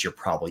conference, you're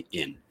probably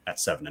in at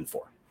 7-4.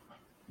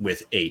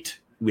 With 8,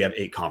 we have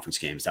 8 conference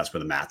games. That's where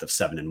the math of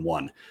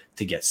 7-1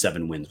 to get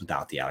 7 wins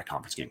without the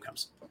out-of-conference game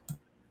comes.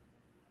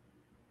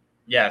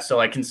 Yeah, so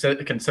I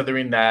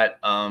considering that,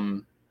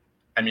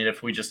 I mean,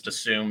 if we just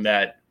assume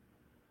that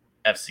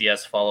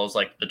FCS follows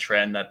like the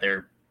trend that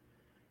they're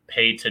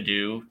paid to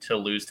do to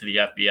lose to the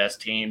FBS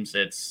teams,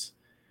 it's,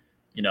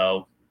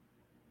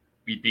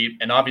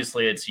 and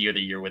obviously it's year to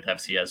year with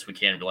FCS. We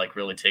can't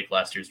really take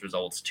last year's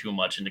results too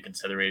much into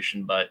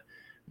consideration, but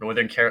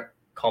Northern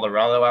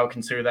Colorado, I would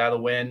consider that a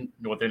win.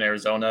 Northern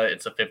Arizona,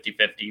 it's a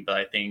 50-50, but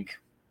I think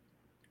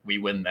we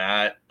win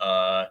that.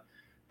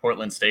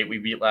 Portland State we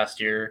beat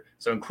last year.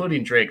 So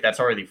including Drake,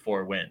 that's already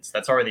 4 wins.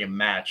 That's already a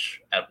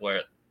match at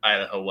where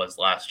Idaho was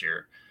last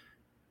year.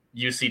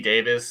 UC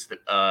Davis,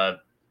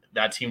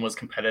 that team was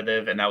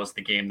competitive, and that was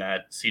the game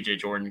that CJ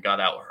Jordan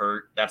got out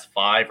hurt. That's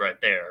 5 right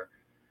there.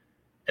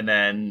 And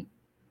then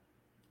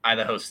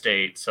Idaho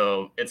State.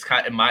 So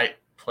it might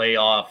play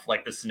off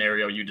like the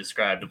scenario you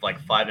described of like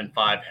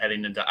 5-5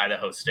 heading into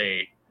Idaho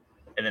State,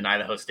 and then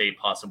Idaho State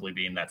possibly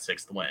being that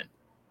 6th win.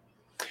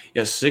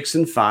 Yeah,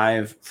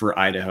 6-5 for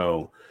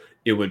Idaho.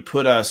 It would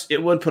put us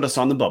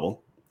on the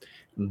bubble,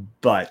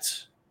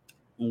 but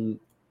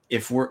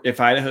if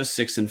Idaho's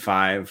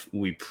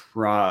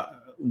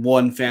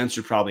 6-5, fans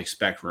should probably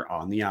expect we're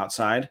on the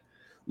outside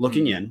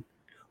looking in,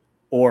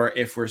 or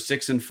if we're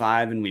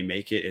 6-5 and we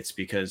make it, it's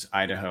because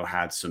Idaho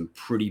had some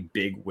pretty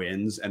big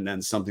wins and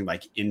then something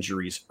like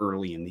injuries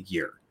early in the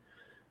year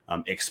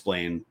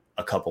explain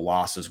a couple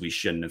losses we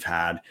shouldn't have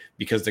had,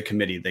 because the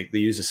committee, they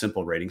use a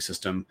simple rating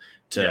system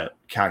to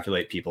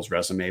calculate people's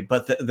resume,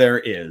 but there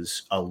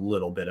is a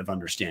little bit of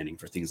understanding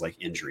for things like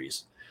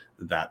injuries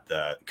that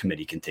the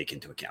committee can take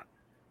into account.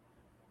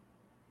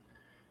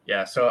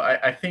 Yeah, so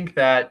I think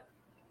that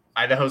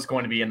Idaho's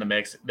going to be in the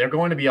mix. They're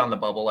going to be on the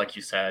bubble, like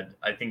you said.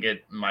 I think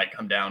it might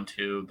come down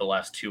to the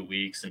last 2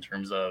 weeks in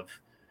terms of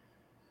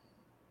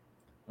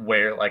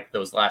where like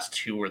those last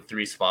 2 or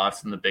 3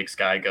 spots in the Big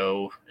Sky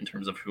go in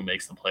terms of who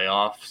makes the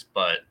playoffs.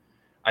 But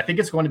I think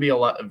it's going to be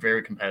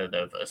very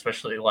competitive,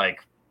 especially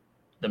like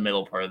the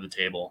middle part of the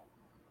table.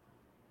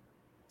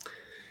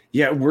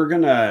 Yeah, I'm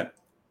going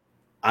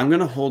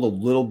to hold a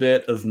little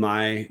bit of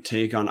my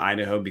take on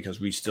Idaho because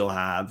we still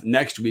have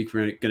next week.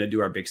 We're going to do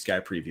our Big Sky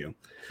preview.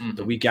 Mm-hmm.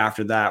 The week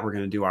after that, we're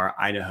going to do our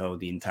Idaho,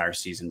 the entire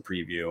season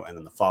preview. And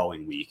then the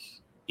following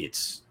week,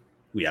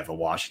 we have a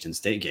Washington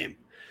State game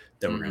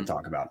that we're going to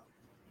talk about.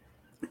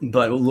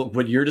 But look,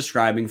 what you're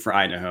describing for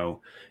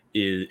Idaho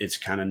it's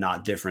kind of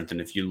not different than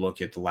if you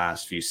look at the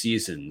last few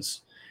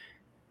seasons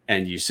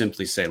and you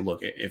simply say, look,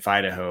 if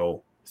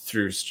Idaho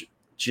through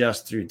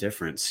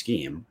different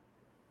scheme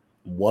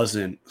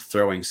wasn't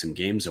throwing some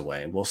games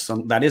away, well,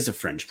 that is a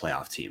fringe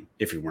playoff team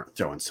if you weren't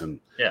throwing some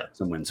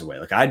wins away.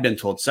 Like I'd been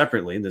told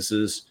separately,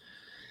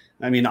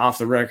 off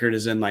the record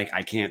is in like,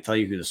 I can't tell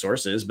you who the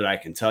source is, but I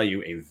can tell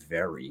you a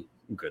very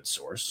good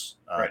source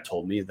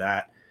told me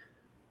that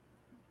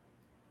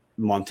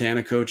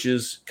Montana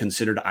coaches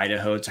considered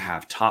Idaho to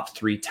have top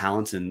 3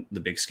 talents in the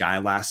Big Sky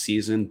last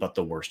season, but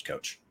the worst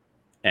coach.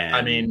 And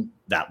I mean,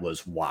 that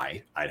was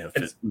why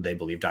they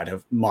believed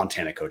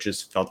Montana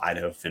coaches felt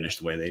Idaho finished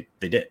the way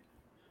they did.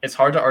 It's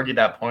hard to argue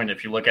that point.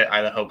 If you look at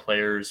Idaho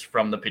players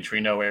from the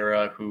Petrino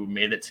era who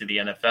made it to the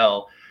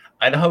NFL,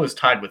 Idaho is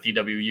tied with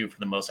EWU for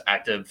the most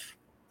active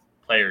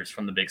players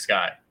from the Big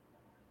Sky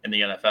in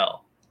the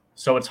NFL.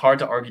 So it's hard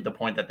to argue the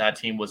point that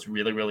team was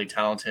really, really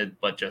talented,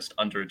 but just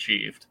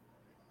underachieved.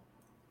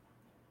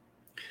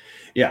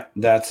 Yeah,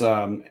 that's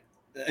and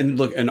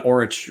look, and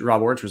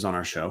Rob Orich was on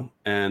our show,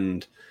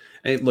 and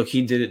look,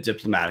 he did it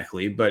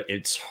diplomatically, but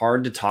it's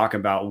hard to talk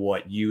about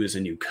what you as a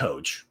new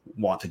coach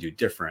want to do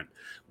different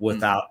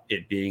without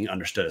it being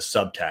understood as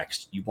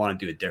subtext. You want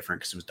to do it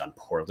different because it was done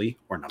poorly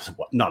or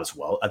not as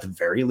well, at the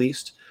very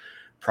least,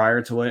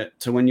 prior to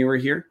when you were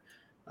here.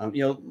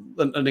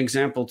 An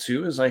example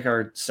too is like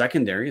our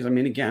secondaries. I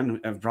mean,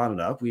 again, I've brought it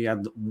up.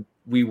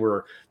 We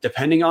were,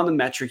 depending on the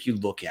metric you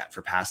look at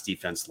for pass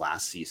defense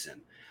last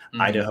season,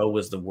 Idaho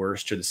was the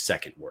worst or the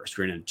second worst.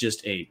 We're in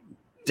just a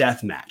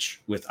death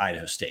match with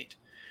Idaho State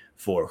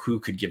for who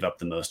could give up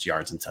the most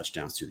yards and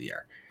touchdowns through the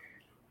air.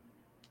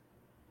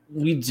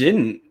 We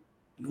didn't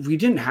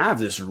have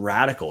this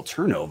radical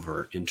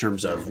turnover in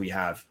terms of we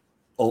have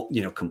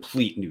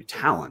complete new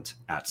talent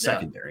at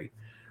secondary. Yeah.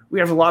 We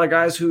have a lot of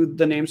guys who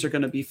the names are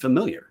going to be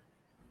familiar.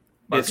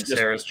 Marcus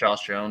Harris,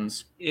 Josh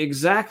Jones.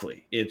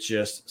 Exactly. It's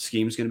just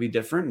scheme's going to be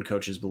different, and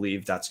coaches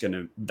believe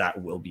that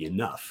will be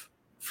enough.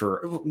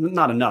 For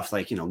not enough,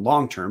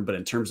 long term, but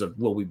in terms of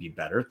will we be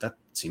better? That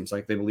seems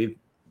like they believe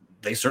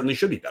they certainly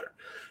should be better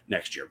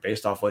next year,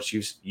 based off what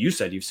you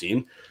said you've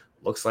seen.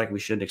 Looks like we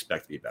should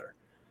expect to be better.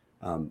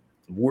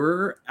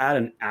 We're at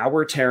an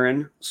hour,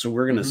 Taryn, so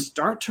we're going to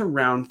start to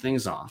round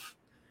things off.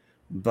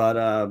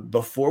 But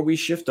before we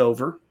shift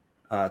over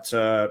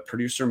to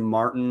producer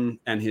Martin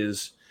and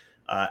his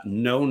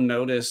no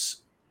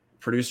notice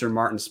producer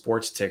Martin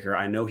sports ticker,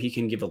 I know he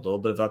can give a little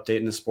bit of update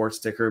in the sports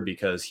ticker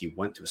because he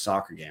went to a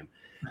soccer game.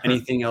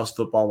 Anything else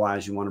football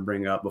wise you want to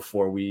bring up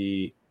before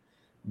we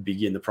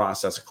begin the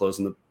process of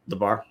closing the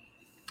bar?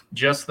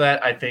 Just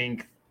that I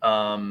think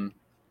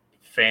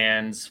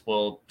fans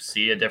will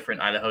see a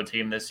different Idaho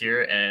team this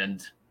year,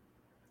 and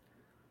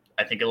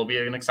I think it'll be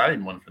an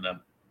exciting one for them.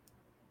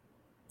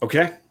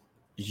 Okay.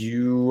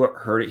 You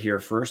heard it here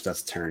first.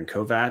 That's Taryn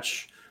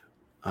Kovac,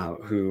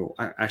 who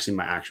actually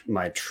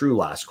my true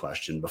last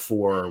question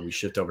before we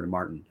shift over to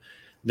Martin.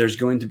 There's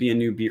going to be a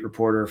new beat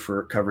reporter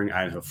for covering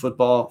Idaho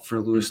football for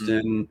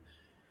Lewiston.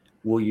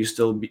 Will you're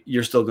still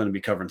going to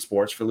be covering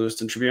sports for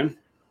Lewiston Tribune?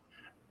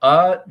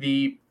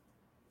 The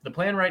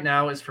plan right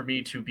now is for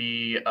me to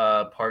be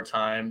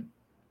part-time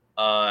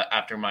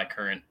after my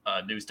current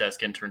news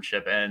desk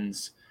internship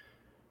ends.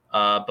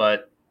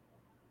 But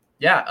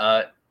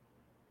yeah,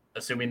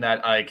 assuming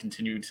that I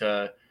continue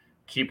to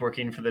keep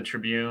working for the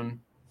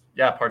Tribune,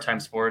 part-time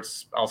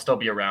sports, I'll still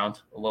be around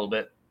a little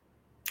bit.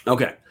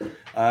 Okay.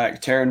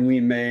 Taryn, we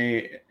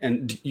may,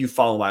 and you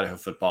follow Idaho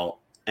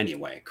football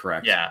anyway,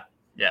 correct? Yeah.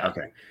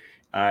 Okay.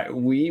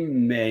 We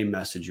may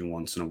message you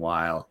once in a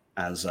while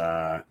as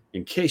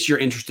in case you're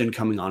interested in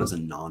coming on as a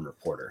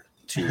non-reporter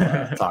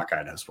to talk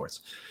Idaho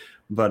sports.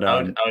 But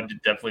I would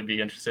definitely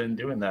be interested in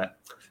doing that.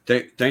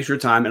 Thanks for your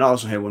time. And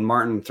also, hey, when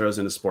Martin throws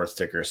in a sports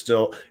ticker,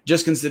 still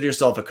just consider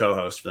yourself a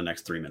co-host for the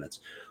next 3 minutes.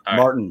 All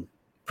Martin, right.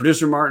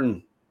 Producer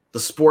Martin, the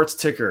sports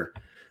ticker,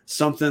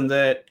 something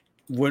that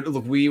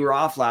we were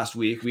off last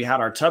week. We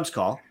had our Tubbs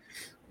call.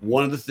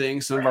 One of the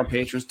things some of our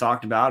patrons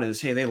talked about is,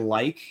 hey, they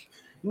like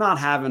not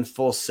having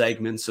full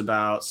segments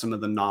about some of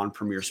the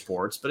non-premier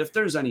sports, but if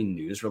there's any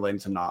news relating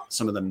to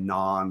some of the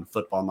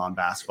non-football,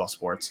 non-basketball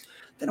sports,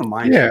 they don't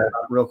mind hearing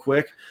about it real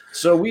quick.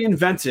 So we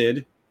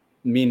invented,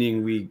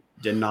 meaning we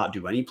did not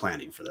do any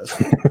planning for this,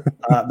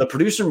 the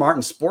Producer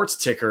Martin sports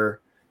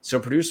ticker. So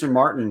Producer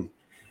Martin,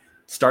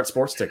 start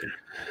sports ticking.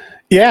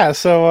 Yeah,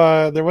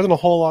 so there wasn't a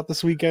whole lot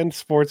this weekend.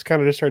 Sports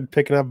kind of just started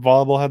picking up.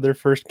 Volleyball had their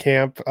first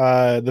camp.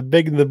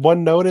 The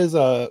one note is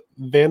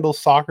Vandal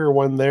Soccer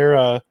won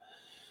their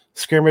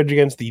scrimmage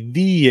against the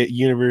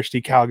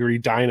University Calgary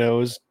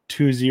Dinos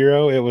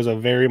 2-0. It was a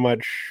very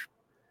much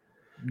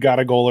got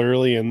a goal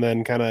early and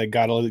then kind of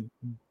got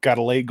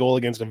a late goal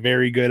against a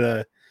very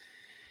good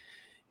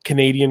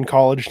Canadian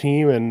college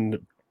team, and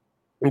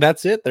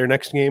that's it. Their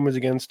next game was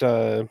against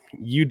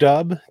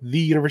UW, the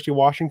University of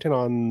Washington,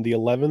 on the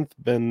 11th.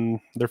 Then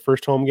their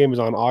first home game is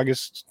on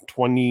August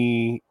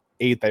 28th,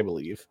 I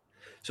believe.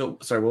 So,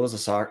 sorry, what was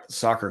the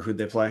soccer? Who'd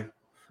they play?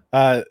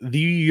 The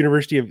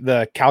University of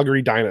the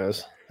Calgary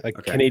Dinos,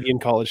 Canadian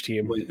college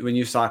team. When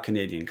you saw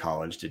Canadian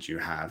college, did you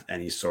have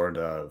any sort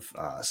of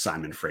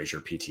Simon Fraser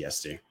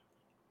PTSD?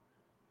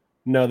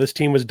 No, this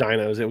team was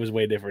Dinos. It was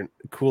way different.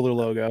 Cooler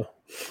logo,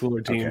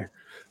 cooler team. Okay.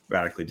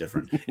 Radically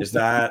different. Is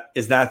that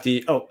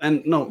the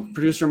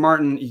producer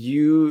Martin,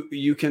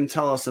 you can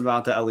tell us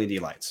about the LED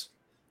lights.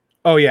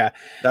 Oh yeah,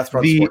 That's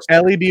part of the sports.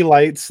 LED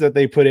lights that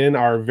they put in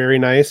are very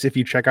nice. If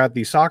you check out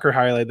the soccer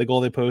highlight, the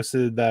goal they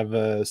posted,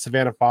 the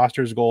Savannah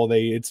Foster's goal,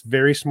 it's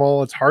very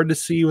small. It's hard to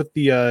see with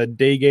the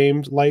day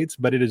games lights,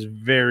 but it'll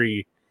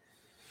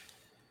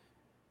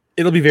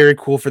be very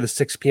cool for the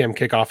 6 p.m.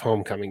 kickoff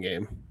homecoming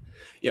game.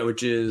 Yeah,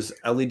 which is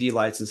LED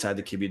lights inside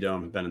the QB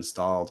Dome have been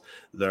installed.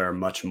 They're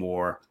much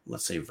more,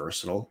 let's say,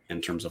 versatile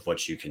in terms of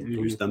what you can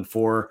use them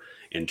for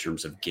in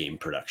terms of game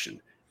production.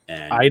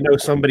 And I know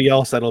somebody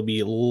else that'll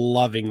be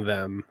loving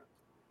them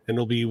and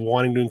will be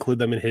wanting to include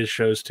them in his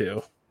shows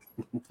too.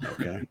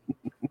 Okay.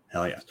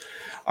 Hell yes.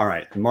 All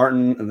right,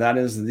 Martin, that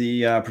is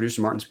the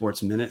producer Martin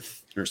Sports Minute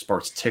or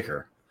Sports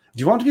Ticker.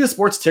 Do you want it to be the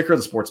Sports Ticker or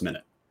the Sports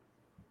Minute?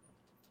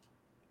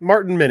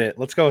 Martin Minute.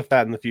 Let's go with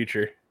that in the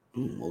future.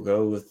 We'll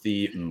go with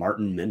the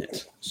Martin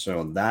Minute.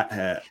 So that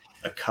had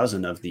a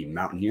cousin of the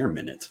Mountaineer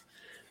Minute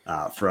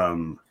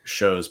from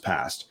shows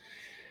past.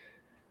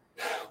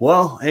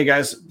 Well, hey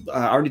guys,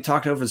 I already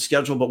talked over the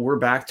schedule, but we're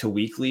back to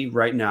weekly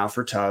right now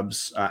for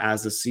Tubbs.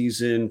 As the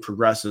season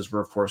progresses,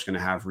 we're of course going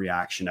to have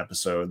reaction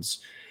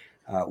episodes.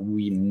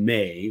 We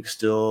may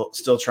still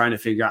trying to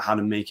figure out how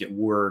to make it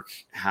work.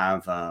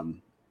 Have Power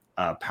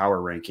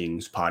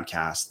Rankings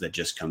podcast that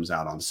just comes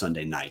out on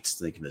Sunday nights.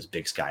 Think of this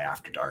Big Sky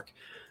After Dark,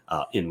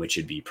 in which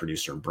it'd be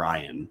producer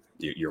Brian,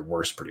 your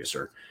worst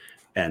producer,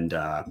 and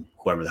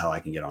whoever the hell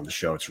I can get on the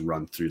show to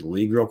run through the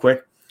league real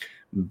quick.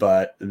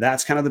 But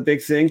that's kind of the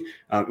big thing.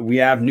 We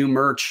have new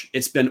merch.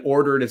 It's been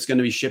ordered. It's going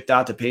to be shipped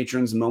out to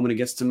patrons the moment it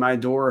gets to my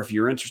door. If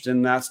you're interested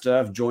in that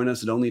stuff, join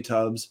us at Only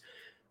Tubbs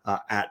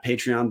at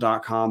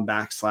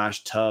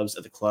patreon.com/Tubbs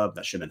at the club.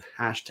 That should have been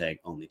hashtag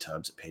Only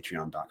Tubbs at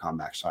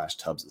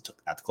patreon.com/Tubbs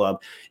at the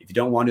club. If you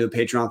don't want to do a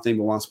Patreon thing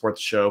but want to support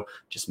the show,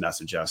 just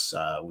message us.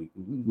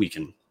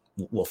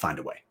 We'll find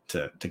a way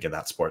to get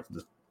that support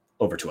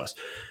over to us.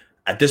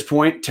 At this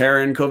point,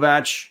 Taryn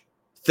Kovac,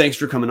 thanks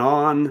for coming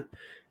on.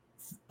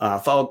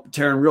 Follow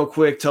Taryn real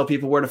quick. Tell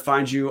people where to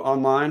find you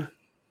online.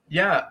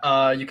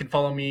 Yeah, you can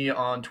follow me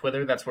on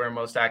Twitter. That's where I'm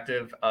most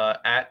active,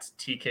 at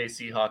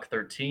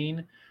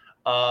TKCHawk13.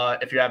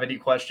 If you have any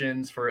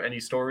questions for any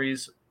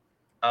stories,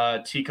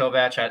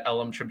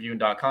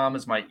 tkovac@lmtribune.com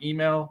is my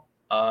email.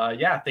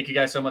 Thank you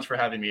guys so much for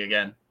having me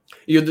again.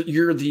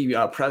 You're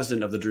the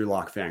president of the Drew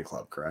Lock fan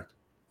club, correct?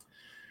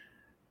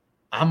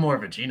 I'm more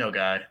of a Geno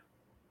guy.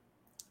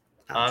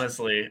 Ouch.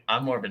 Honestly,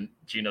 I'm more of a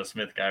Geno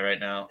Smith guy right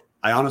now.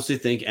 I honestly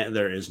think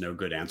there is no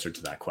good answer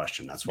to that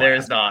question. That's why there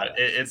is not.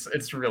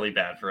 It's really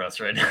bad for us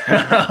right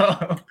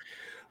now.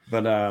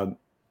 But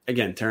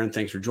again, Taryn,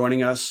 thanks for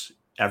joining us.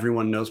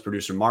 Everyone knows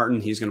producer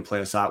Martin. He's going to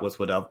play us out with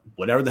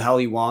whatever the hell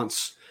he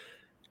wants.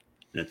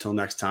 And until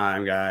next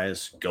time,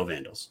 guys, go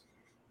Vandals.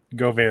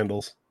 Go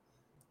Vandals.